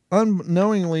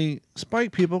unknowingly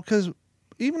spike people because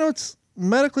even though it's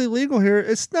medically legal here,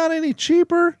 it's not any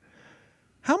cheaper.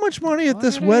 How much money at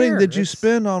this wedding did you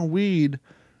spend on weed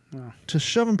to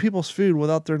shoving people's food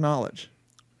without their knowledge?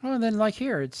 Well, then like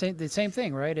here, it's the same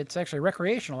thing, right? It's actually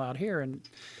recreational out here, and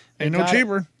Ain't no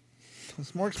cheaper.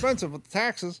 It's more expensive with the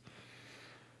taxes.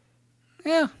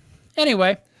 Yeah.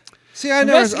 Anyway. See, I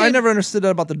never understood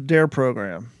that about the DARE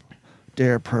program.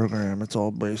 DARE program, it's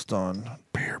all based on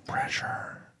peer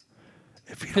pressure.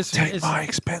 If you don't take my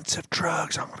expensive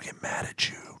drugs, I'm going to get mad at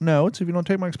you. No, it's if you don't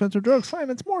take my expensive drugs, fine,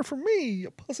 it's more for me,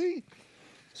 you pussy.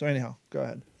 So anyhow, go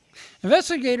ahead.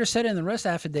 Investigators said in the arrest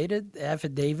affidavit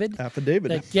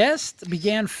that guests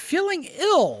began feeling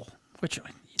ill, which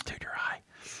dude, you're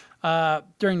high,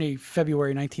 during the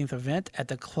February 19th event at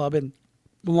the club in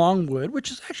Longwood, which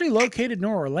is actually located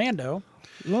near Orlando.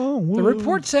 Longwood. The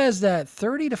report says that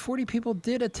 30 to 40 people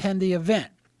did attend the event.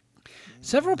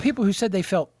 Several people who said they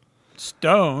felt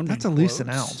stoned. That's at least an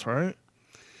ounce, right?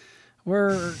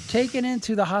 Were taken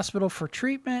into the hospital for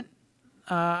treatment.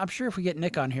 I'm sure if we get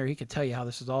Nick on here, he could tell you how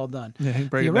this is all done. Yeah, he can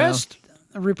break the it down. arrest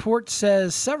report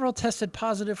says several tested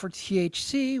positive for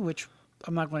THC, which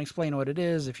I'm not going to explain what it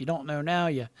is. If you don't know now,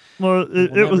 Well,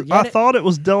 it was. I thought it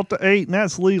was Delta 8, and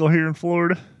that's legal here in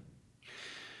Florida.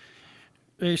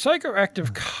 The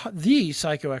psychoactive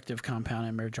compound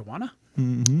in marijuana,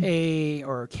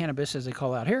 or cannabis as they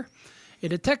call it out here. A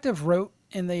detective wrote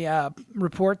in the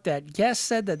report that guests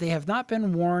said that they have not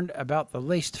been warned about the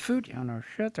laced food. Oh, no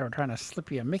shit. They were trying to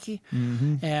slip you a Mickey.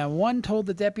 And one told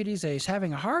the deputies that he's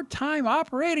having a hard time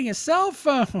operating his cell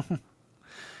phone.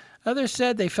 Others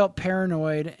said they felt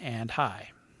paranoid and high.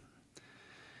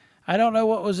 I don't know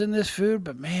what was in this food,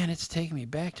 but man, it's taking me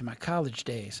back to my college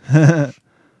days.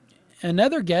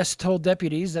 Another guest told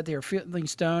deputies that they were feeling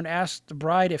stoned, asked the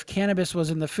bride if cannabis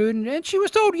was in the food, and she was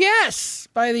told yes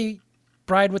by the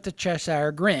bride with the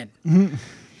Cheshire grin.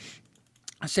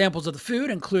 Samples of the food,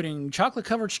 including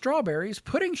chocolate-covered strawberries,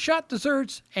 pudding-shot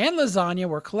desserts, and lasagna,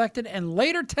 were collected and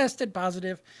later tested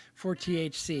positive for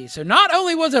THC. So not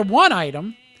only was it one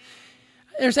item,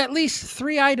 there's at least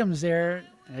 3 items there.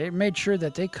 They made sure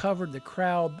that they covered the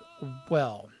crowd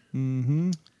well.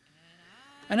 Mm-hmm.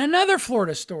 And another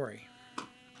Florida story.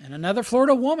 And another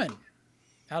Florida woman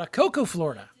out of Cocoa,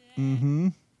 Florida. Mm-hmm.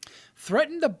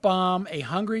 Threatened to bomb a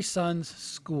hungry son's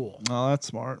school. Oh, that's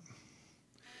smart.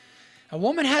 A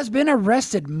woman has been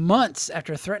arrested months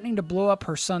after threatening to blow up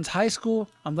her son's high school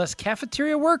unless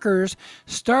cafeteria workers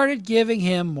started giving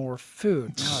him more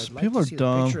food. Now, I'd like People to are see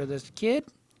dumb. the picture of this kid.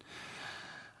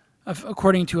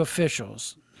 According to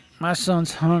officials, my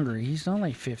son's hungry. He's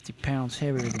only 50 pounds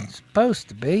heavier than he's supposed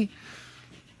to be.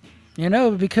 You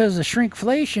know, because of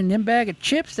shrinkflation, them bag of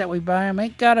chips that we buy him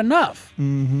ain't got enough.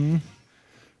 Mm-hmm.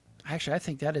 Actually, I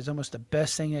think that is almost the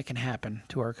best thing that can happen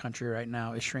to our country right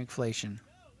now is shrinkflation.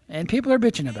 And people are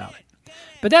bitching about it.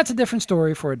 But that's a different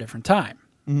story for a different time.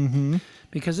 Mm-hmm.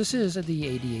 Because this is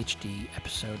the ADHD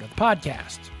episode of the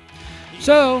podcast.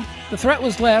 So, the threat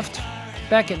was left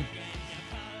back in...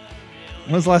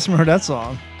 When's the last time I heard that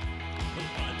song?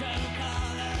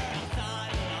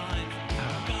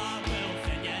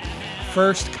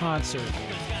 first concert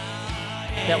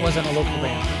that wasn't a local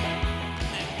band.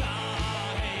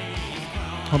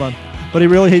 Hold on. But he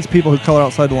really hates people who color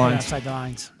outside the lines. Outside the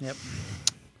lines, yep.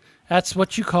 That's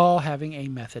what you call having a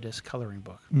Methodist coloring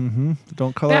book. Mm-hmm.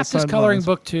 Don't color Baptist outside the coloring lines.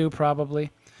 book too,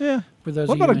 probably. Yeah. For those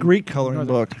what of about you a Greek coloring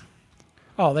Northern- book?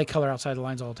 Oh, they color outside the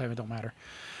lines all the time. It don't matter.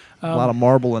 A lot of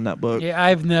marble in that book. Yeah,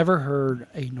 I've never heard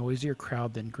a noisier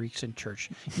crowd than Greeks in church.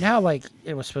 You know how, like,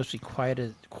 it was supposed to be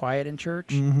quiet in church?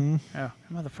 Mm-hmm. Oh,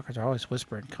 motherfuckers are always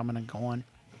whispering, coming and going.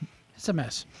 It's a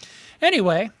mess.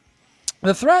 Anyway,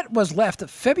 the threat was left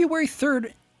February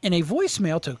 3rd in a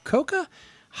voicemail to Coca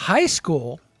High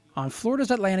School on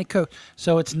Florida's Atlantic coast.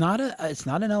 So it's not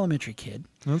an elementary kid.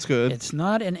 That's good. It's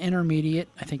not an intermediate.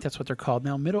 I think that's what they're called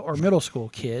now, middle school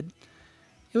kid.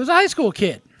 It was a high school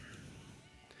kid.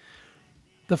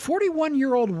 The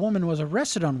 41-year-old woman was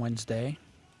arrested on Wednesday.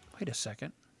 Wait a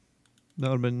second. That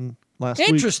would have been last week.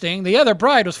 Interesting. The other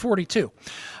bride was 42.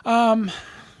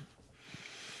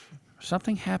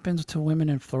 Something happens to women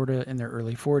in Florida in their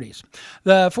early 40s.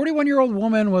 The 41-year-old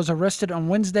woman was arrested on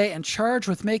Wednesday and charged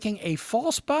with making a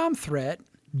false bomb threat.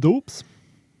 Dopes.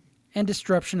 And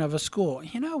disruption of a school.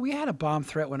 You know, we had a bomb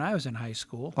threat when I was in high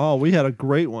school. Oh, we had a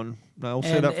great one. I'll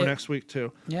say that for next week,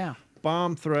 too. Yeah.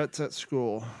 Bomb threats at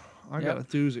school. I got a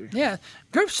doozy. Yeah.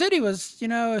 Grove City was,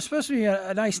 supposed to be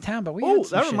a nice town, but we had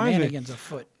some shenanigans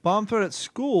afoot. Bomb threat at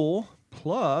school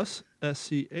plus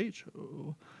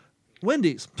SCHO.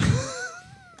 Wendy's.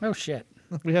 Oh, shit.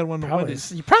 We had one at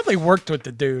Wendy's. You probably worked with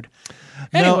the dude.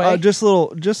 Anyway. No, just a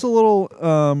little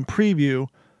preview.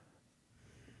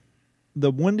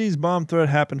 The Wendy's bomb threat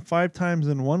happened 5 times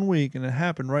in 1 week, and it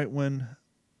happened right when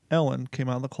Ellen came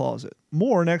out of the closet.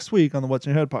 More next week on the What's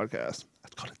in Your Head podcast.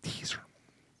 That's called a teaser.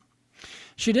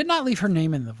 She did not leave her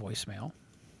name in the voicemail,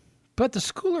 but the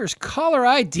schooler's caller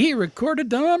ID recorded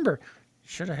the number.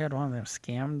 Should have had one of them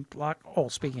scam block. Oh,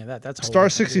 speaking of that, that's Star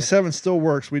 67 still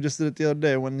works. We just did it the other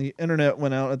day when the internet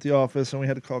went out at the office and we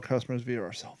had to call customers via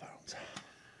our cell phones.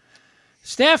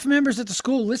 Staff members at the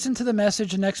school listened to the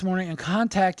message the next morning and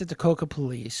contacted the Coca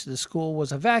police. The school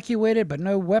was evacuated, but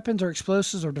no weapons or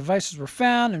explosives or devices were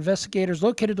found. Investigators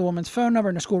located the woman's phone number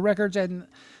in the school records, and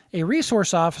a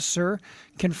resource officer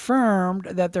confirmed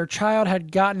that their child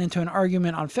had gotten into an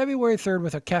argument on February 3rd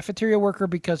with a cafeteria worker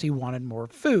because he wanted more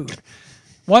food.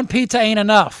 One pizza ain't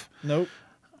enough. Nope.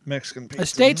 Mexican pizza. The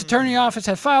state's attorney office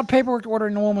had filed paperwork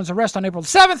ordering the woman's arrest on April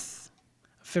 7th.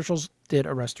 Officials did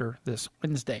arrest her this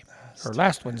Wednesday, or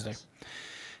last Wednesday.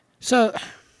 So,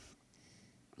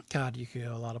 God, you could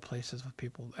go a lot of places with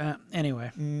people.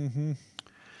 Anyway. Mm-hmm.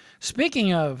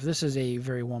 Speaking of, this is a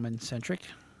very woman-centric.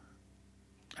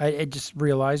 I just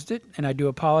realized it, and I do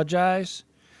apologize.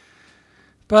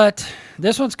 But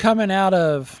this one's coming out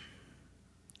of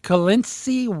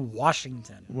Quincy,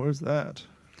 Washington. Where's that?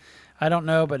 I don't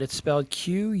know, but it's spelled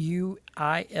Quilcene.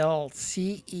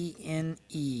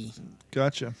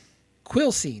 Gotcha.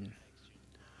 Quilcene.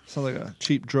 Sounds like a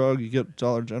cheap drug you get at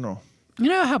Dollar General. You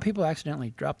know how people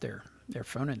accidentally drop their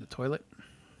phone in the toilet?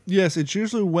 Yes, it's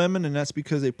usually women, and that's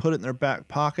because they put it in their back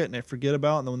pocket and they forget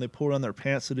about it, and then when they pull it on their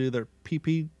pants to do their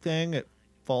pee-pee thing, it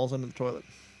falls into the toilet.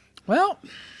 Well,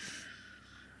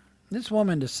 this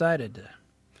woman decided to...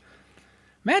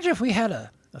 Imagine if we had a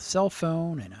cell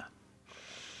phone and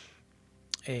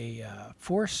a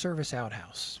Forest Service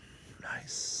outhouse.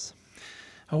 Nice.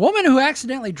 A woman who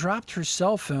accidentally dropped her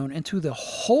cell phone into the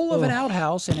hole of an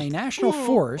outhouse in a national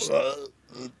forest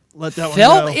Let that one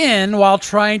fell go. in while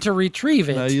trying to retrieve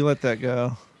it. No, you let that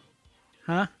go.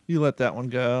 Huh? You let that one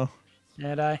go.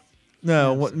 Did I?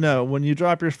 No, no. When you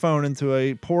drop your phone into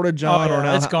a porta-john or an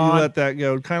it's outhouse, gone. you let that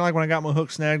go. Kind of like when I got my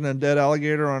hook snagged in a dead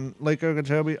alligator on Lake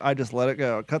Okeechobee, I just let it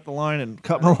go. I cut the line and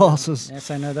cut my losses.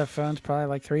 Yes, I know that phone's probably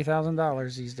like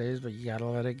 $3,000 these days, but you gotta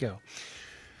let it go.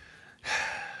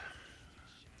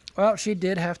 Well, she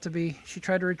did have to be. She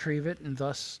tried to retrieve it, and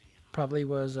thus probably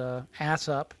was ass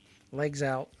up, legs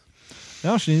out.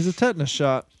 Now she needs a tetanus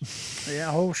shot.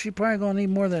 Yeah, she probably gonna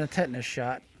need more than a tetanus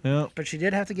shot. Yeah. But she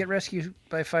did have to get rescued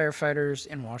by firefighters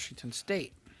in Washington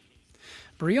State.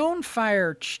 Brionne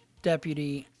Fire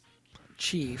Deputy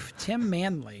Chief Tim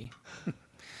Manley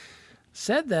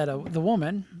said that the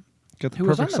woman who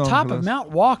was on the top of Mount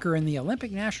Walker in the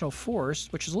Olympic National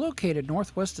Forest, which is located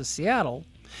northwest of Seattle,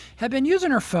 had been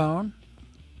using her phone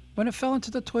when it fell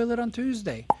into the toilet on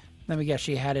Tuesday. Let me guess,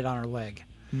 she had it on her leg.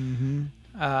 Mm-hmm.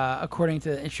 According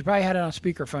to, and she probably had it on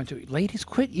speakerphone too. Ladies,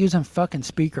 quit using fucking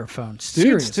speakerphones.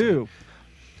 Seriously. Dudes too.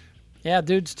 Yeah,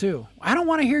 dudes too. I don't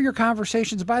want to hear your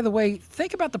conversations. By the way,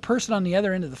 think about the person on the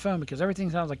other end of the phone because everything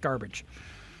sounds like garbage.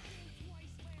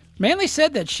 Manley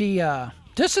said that she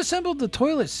disassembled the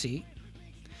toilet seat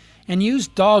and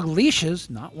used dog leashes,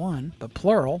 not one, but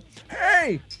plural,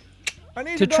 Hey! I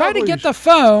need to try to get the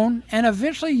phone and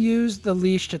eventually used the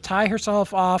leash to tie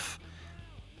herself off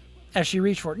as she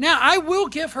reached for it. Now, I will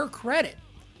give her credit.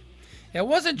 It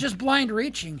wasn't just blind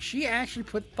reaching. She actually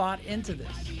put thought into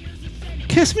this.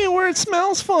 Kiss me where it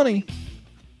smells funny.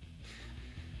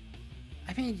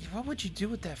 I mean, what would you do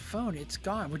with that phone? It's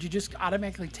gone. Would you just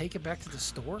automatically take it back to the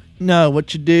store? No,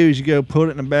 what you do is you go put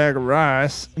it in a bag of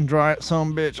rice and dry it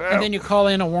some bitch out. And then you call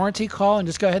in a warranty call and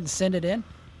just go ahead and send it in?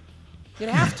 You'd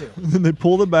have to. And then they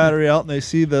pull the battery out and they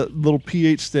see the little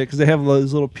pH stick because they have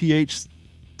those little pH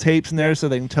tapes in there so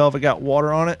they can tell if it got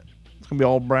water on it. It's going to be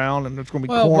all brown and it's going to be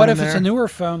corn in there. Well, what if it's a newer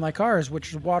phone like ours,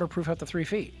 which is waterproof up to 3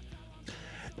 feet?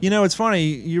 You know, it's funny.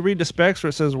 You read the specs where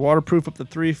it says waterproof up to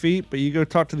 3 feet, but you go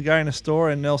talk to the guy in the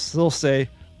store and they'll still say,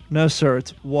 no, sir,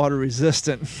 it's water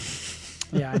resistant.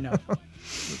 Yeah, I know.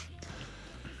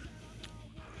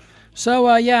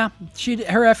 So, yeah,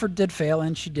 her effort did fail,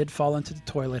 and she did fall into the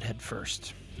toilet head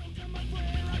first.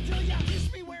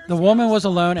 The woman was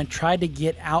alone and tried to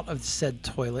get out of said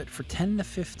toilet for 10 to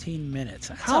 15 minutes.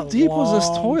 How deep was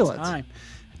this toilet? Time.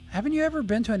 Haven't you ever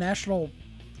been to a national...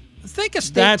 Think a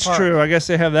state That's park. true. I guess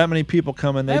they have that many people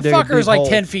coming. They that dig fucker is like hole.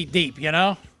 10 feet deep, you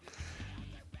know?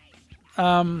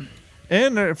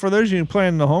 And for those of you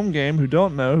playing the home game who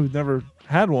don't know, who've never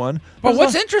had one. But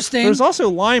what's interesting... There's also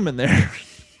lime in there.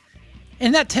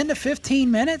 In that 10 to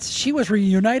 15 minutes, she was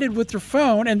reunited with her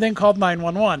phone and then called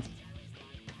 911.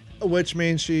 Which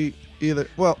means she either...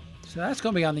 Well... So that's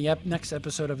going to be on the next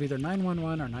episode of either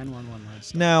 911 or 911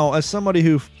 List. Now, as somebody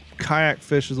who kayak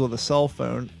fishes with a cell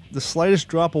phone, the slightest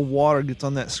drop of water gets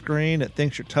on that screen. It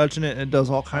thinks you're touching it, and it does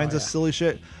all kinds of silly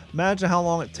shit. Imagine how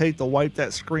long it take to wipe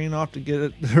that screen off to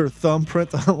get her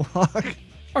thumbprint to unlock.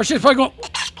 Or she's probably going...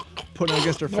 Putting it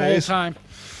against her the face. whole time.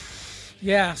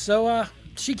 Yeah, so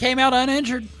she came out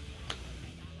uninjured.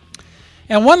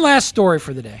 And one last story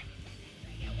for the day.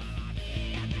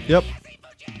 Yep.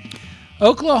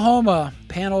 Oklahoma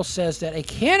panel says that a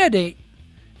candidate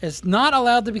is not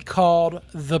allowed to be called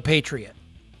the Patriot.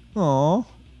 Aww.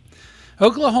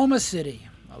 Oklahoma City,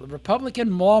 a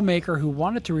Republican lawmaker who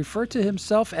wanted to refer to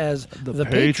himself as the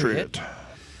Patriot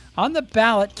on the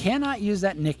ballot cannot use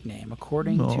that nickname,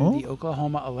 according to the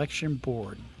Oklahoma Election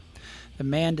Board.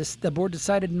 The board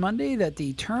decided Monday that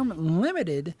the term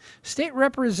limited State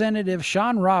Representative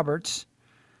Sean Roberts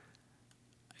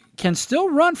can still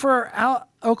run for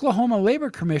Oklahoma Labor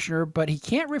Commissioner, but he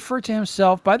can't refer to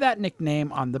himself by that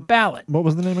nickname on the ballot. What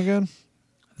was the name again?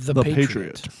 The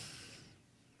Patriot.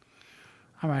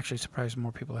 I'm actually surprised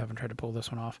more people haven't tried to pull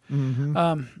this one off.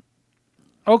 Mm-hmm.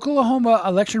 Oklahoma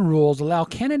election rules allow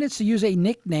candidates to use a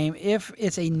nickname if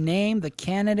it's a name the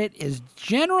candidate is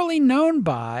generally known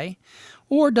by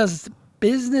or does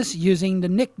business using the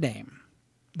nickname.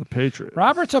 The Patriot.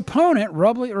 Robert's opponent,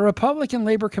 Republican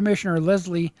Labor Commissioner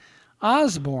Leslie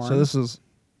Osborne. So this is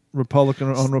Republican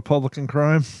on Republican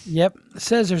crime? Yep.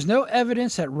 Says there's no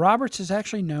evidence that Roberts is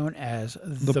actually known as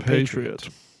the Patriot.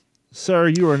 Sir,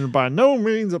 you are by no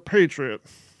means a patriot.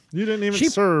 You didn't even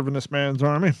serve in this man's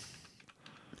army.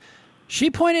 She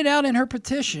pointed out in her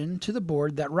petition to the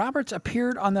board that Roberts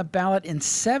appeared on the ballot in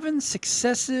 7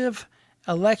 successive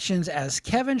elections as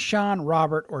Kevin Sean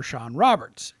Robert or Sean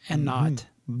Roberts and not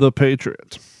the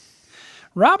Patriot.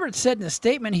 Roberts said in a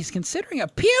statement he's considering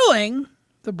appealing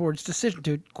the board's decision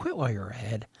to quit while you're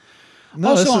ahead. No,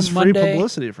 also this is on free Monday,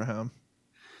 publicity for him.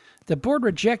 The board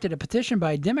rejected a petition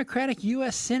by Democratic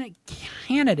U.S. Senate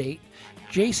candidate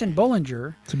Jason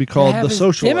Bollinger to be called the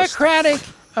socialist. Democratic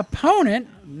opponent,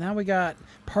 now we got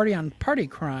party on party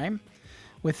crime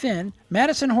within,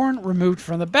 Madison Horn removed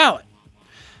from the ballot.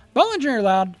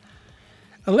 Bollinger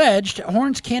alleged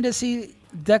Horn's candidacy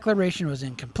declaration was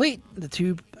incomplete. The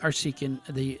two are seeking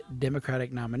the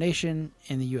Democratic nomination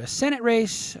in the U.S. Senate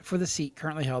race for the seat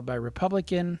currently held by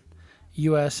Republican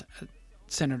U.S.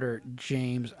 Senator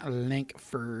James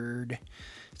Lankford.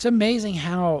 It's amazing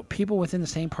how people within the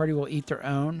same party will eat their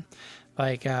own.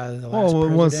 Like the last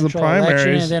presidential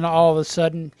election, and then all of a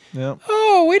sudden,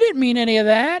 oh, we didn't mean any of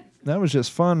that. That was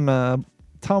just fun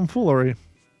tomfoolery.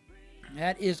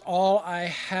 That is all I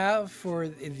have for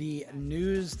the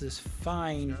news this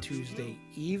fine Tuesday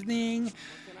evening,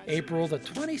 April the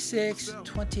 26th,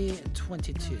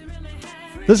 2022.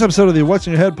 This episode of the What's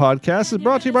in Your Head podcast is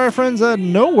brought to you by our friends at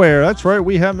Nowhere. That's right,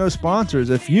 we have no sponsors.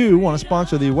 If you want to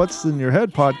sponsor the What's in Your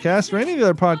Head podcast or any of the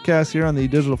other podcasts here on the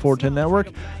Digital 410 Network,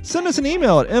 send us an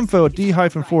email at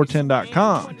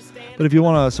info@d-410.com. But if you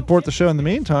want to support the show in the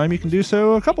meantime, you can do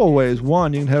so a couple of ways.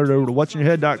 One, you can head over to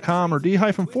whatsinyourhead.com or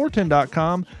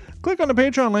d-410.com. Click on the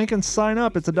Patreon link and sign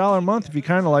up. It's $1 a month if you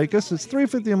kind of like us. It's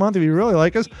 $3.50 a month if you really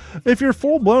like us. If you're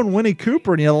full-blown Winnie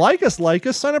Cooper and you like us,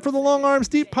 sign up for the Long Arms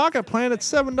Deep Pocket plan at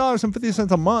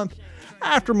 $7.50 a month.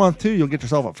 After month 2, you'll get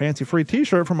yourself a fancy free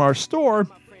t-shirt from our store.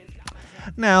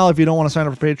 Now, if you don't want to sign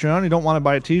up for Patreon, you don't want to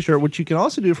buy a t-shirt, which you can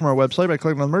also do from our website by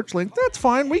clicking on the merch link, that's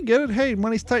fine. We get it. Hey,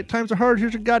 money's tight, times are hard.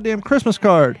 Here's your goddamn Christmas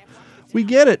card. We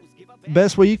get it.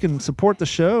 Best way you can support the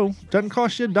show. Doesn't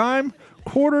cost you a dime,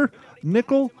 quarter,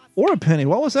 nickel, or a penny.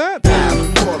 What was that?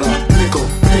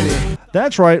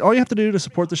 That's right. All you have to do to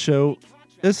support the show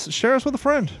is share us with a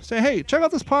friend. Say, hey, check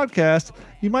out this podcast.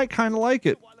 You might kind of like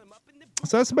it.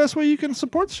 So that's the best way you can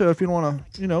support the show if you don't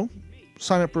want to,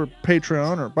 sign up for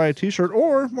Patreon or buy a t-shirt.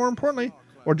 Or, more importantly,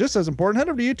 or just as important, head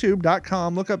over to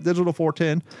youtube.com, look up Digital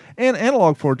 410 and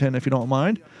Analog 410 if you don't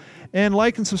mind. And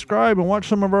like and subscribe and watch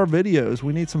some of our videos.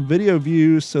 We need some video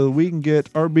views so we can get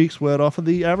our beaks wet off of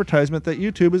the advertisement that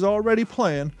YouTube is already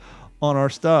playing on our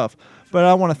stuff. But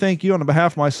I want to thank you on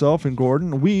behalf of myself and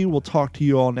Gordon. We will talk to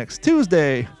you all next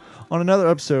Tuesday on another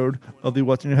episode of the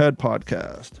What's in Your Head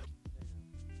podcast.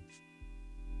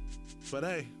 But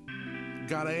hey,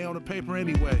 got an A on the paper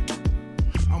anyway.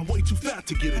 I'm way too fat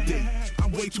to get a date.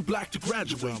 I'm way too black to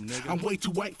graduate. I'm way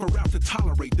too white for rap to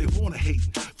tolerate. They wanna hate.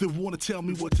 They wanna tell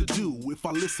me what to do. If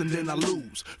I listen, then I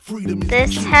lose. Freedom.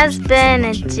 This has been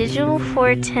a Digital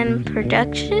 410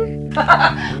 production.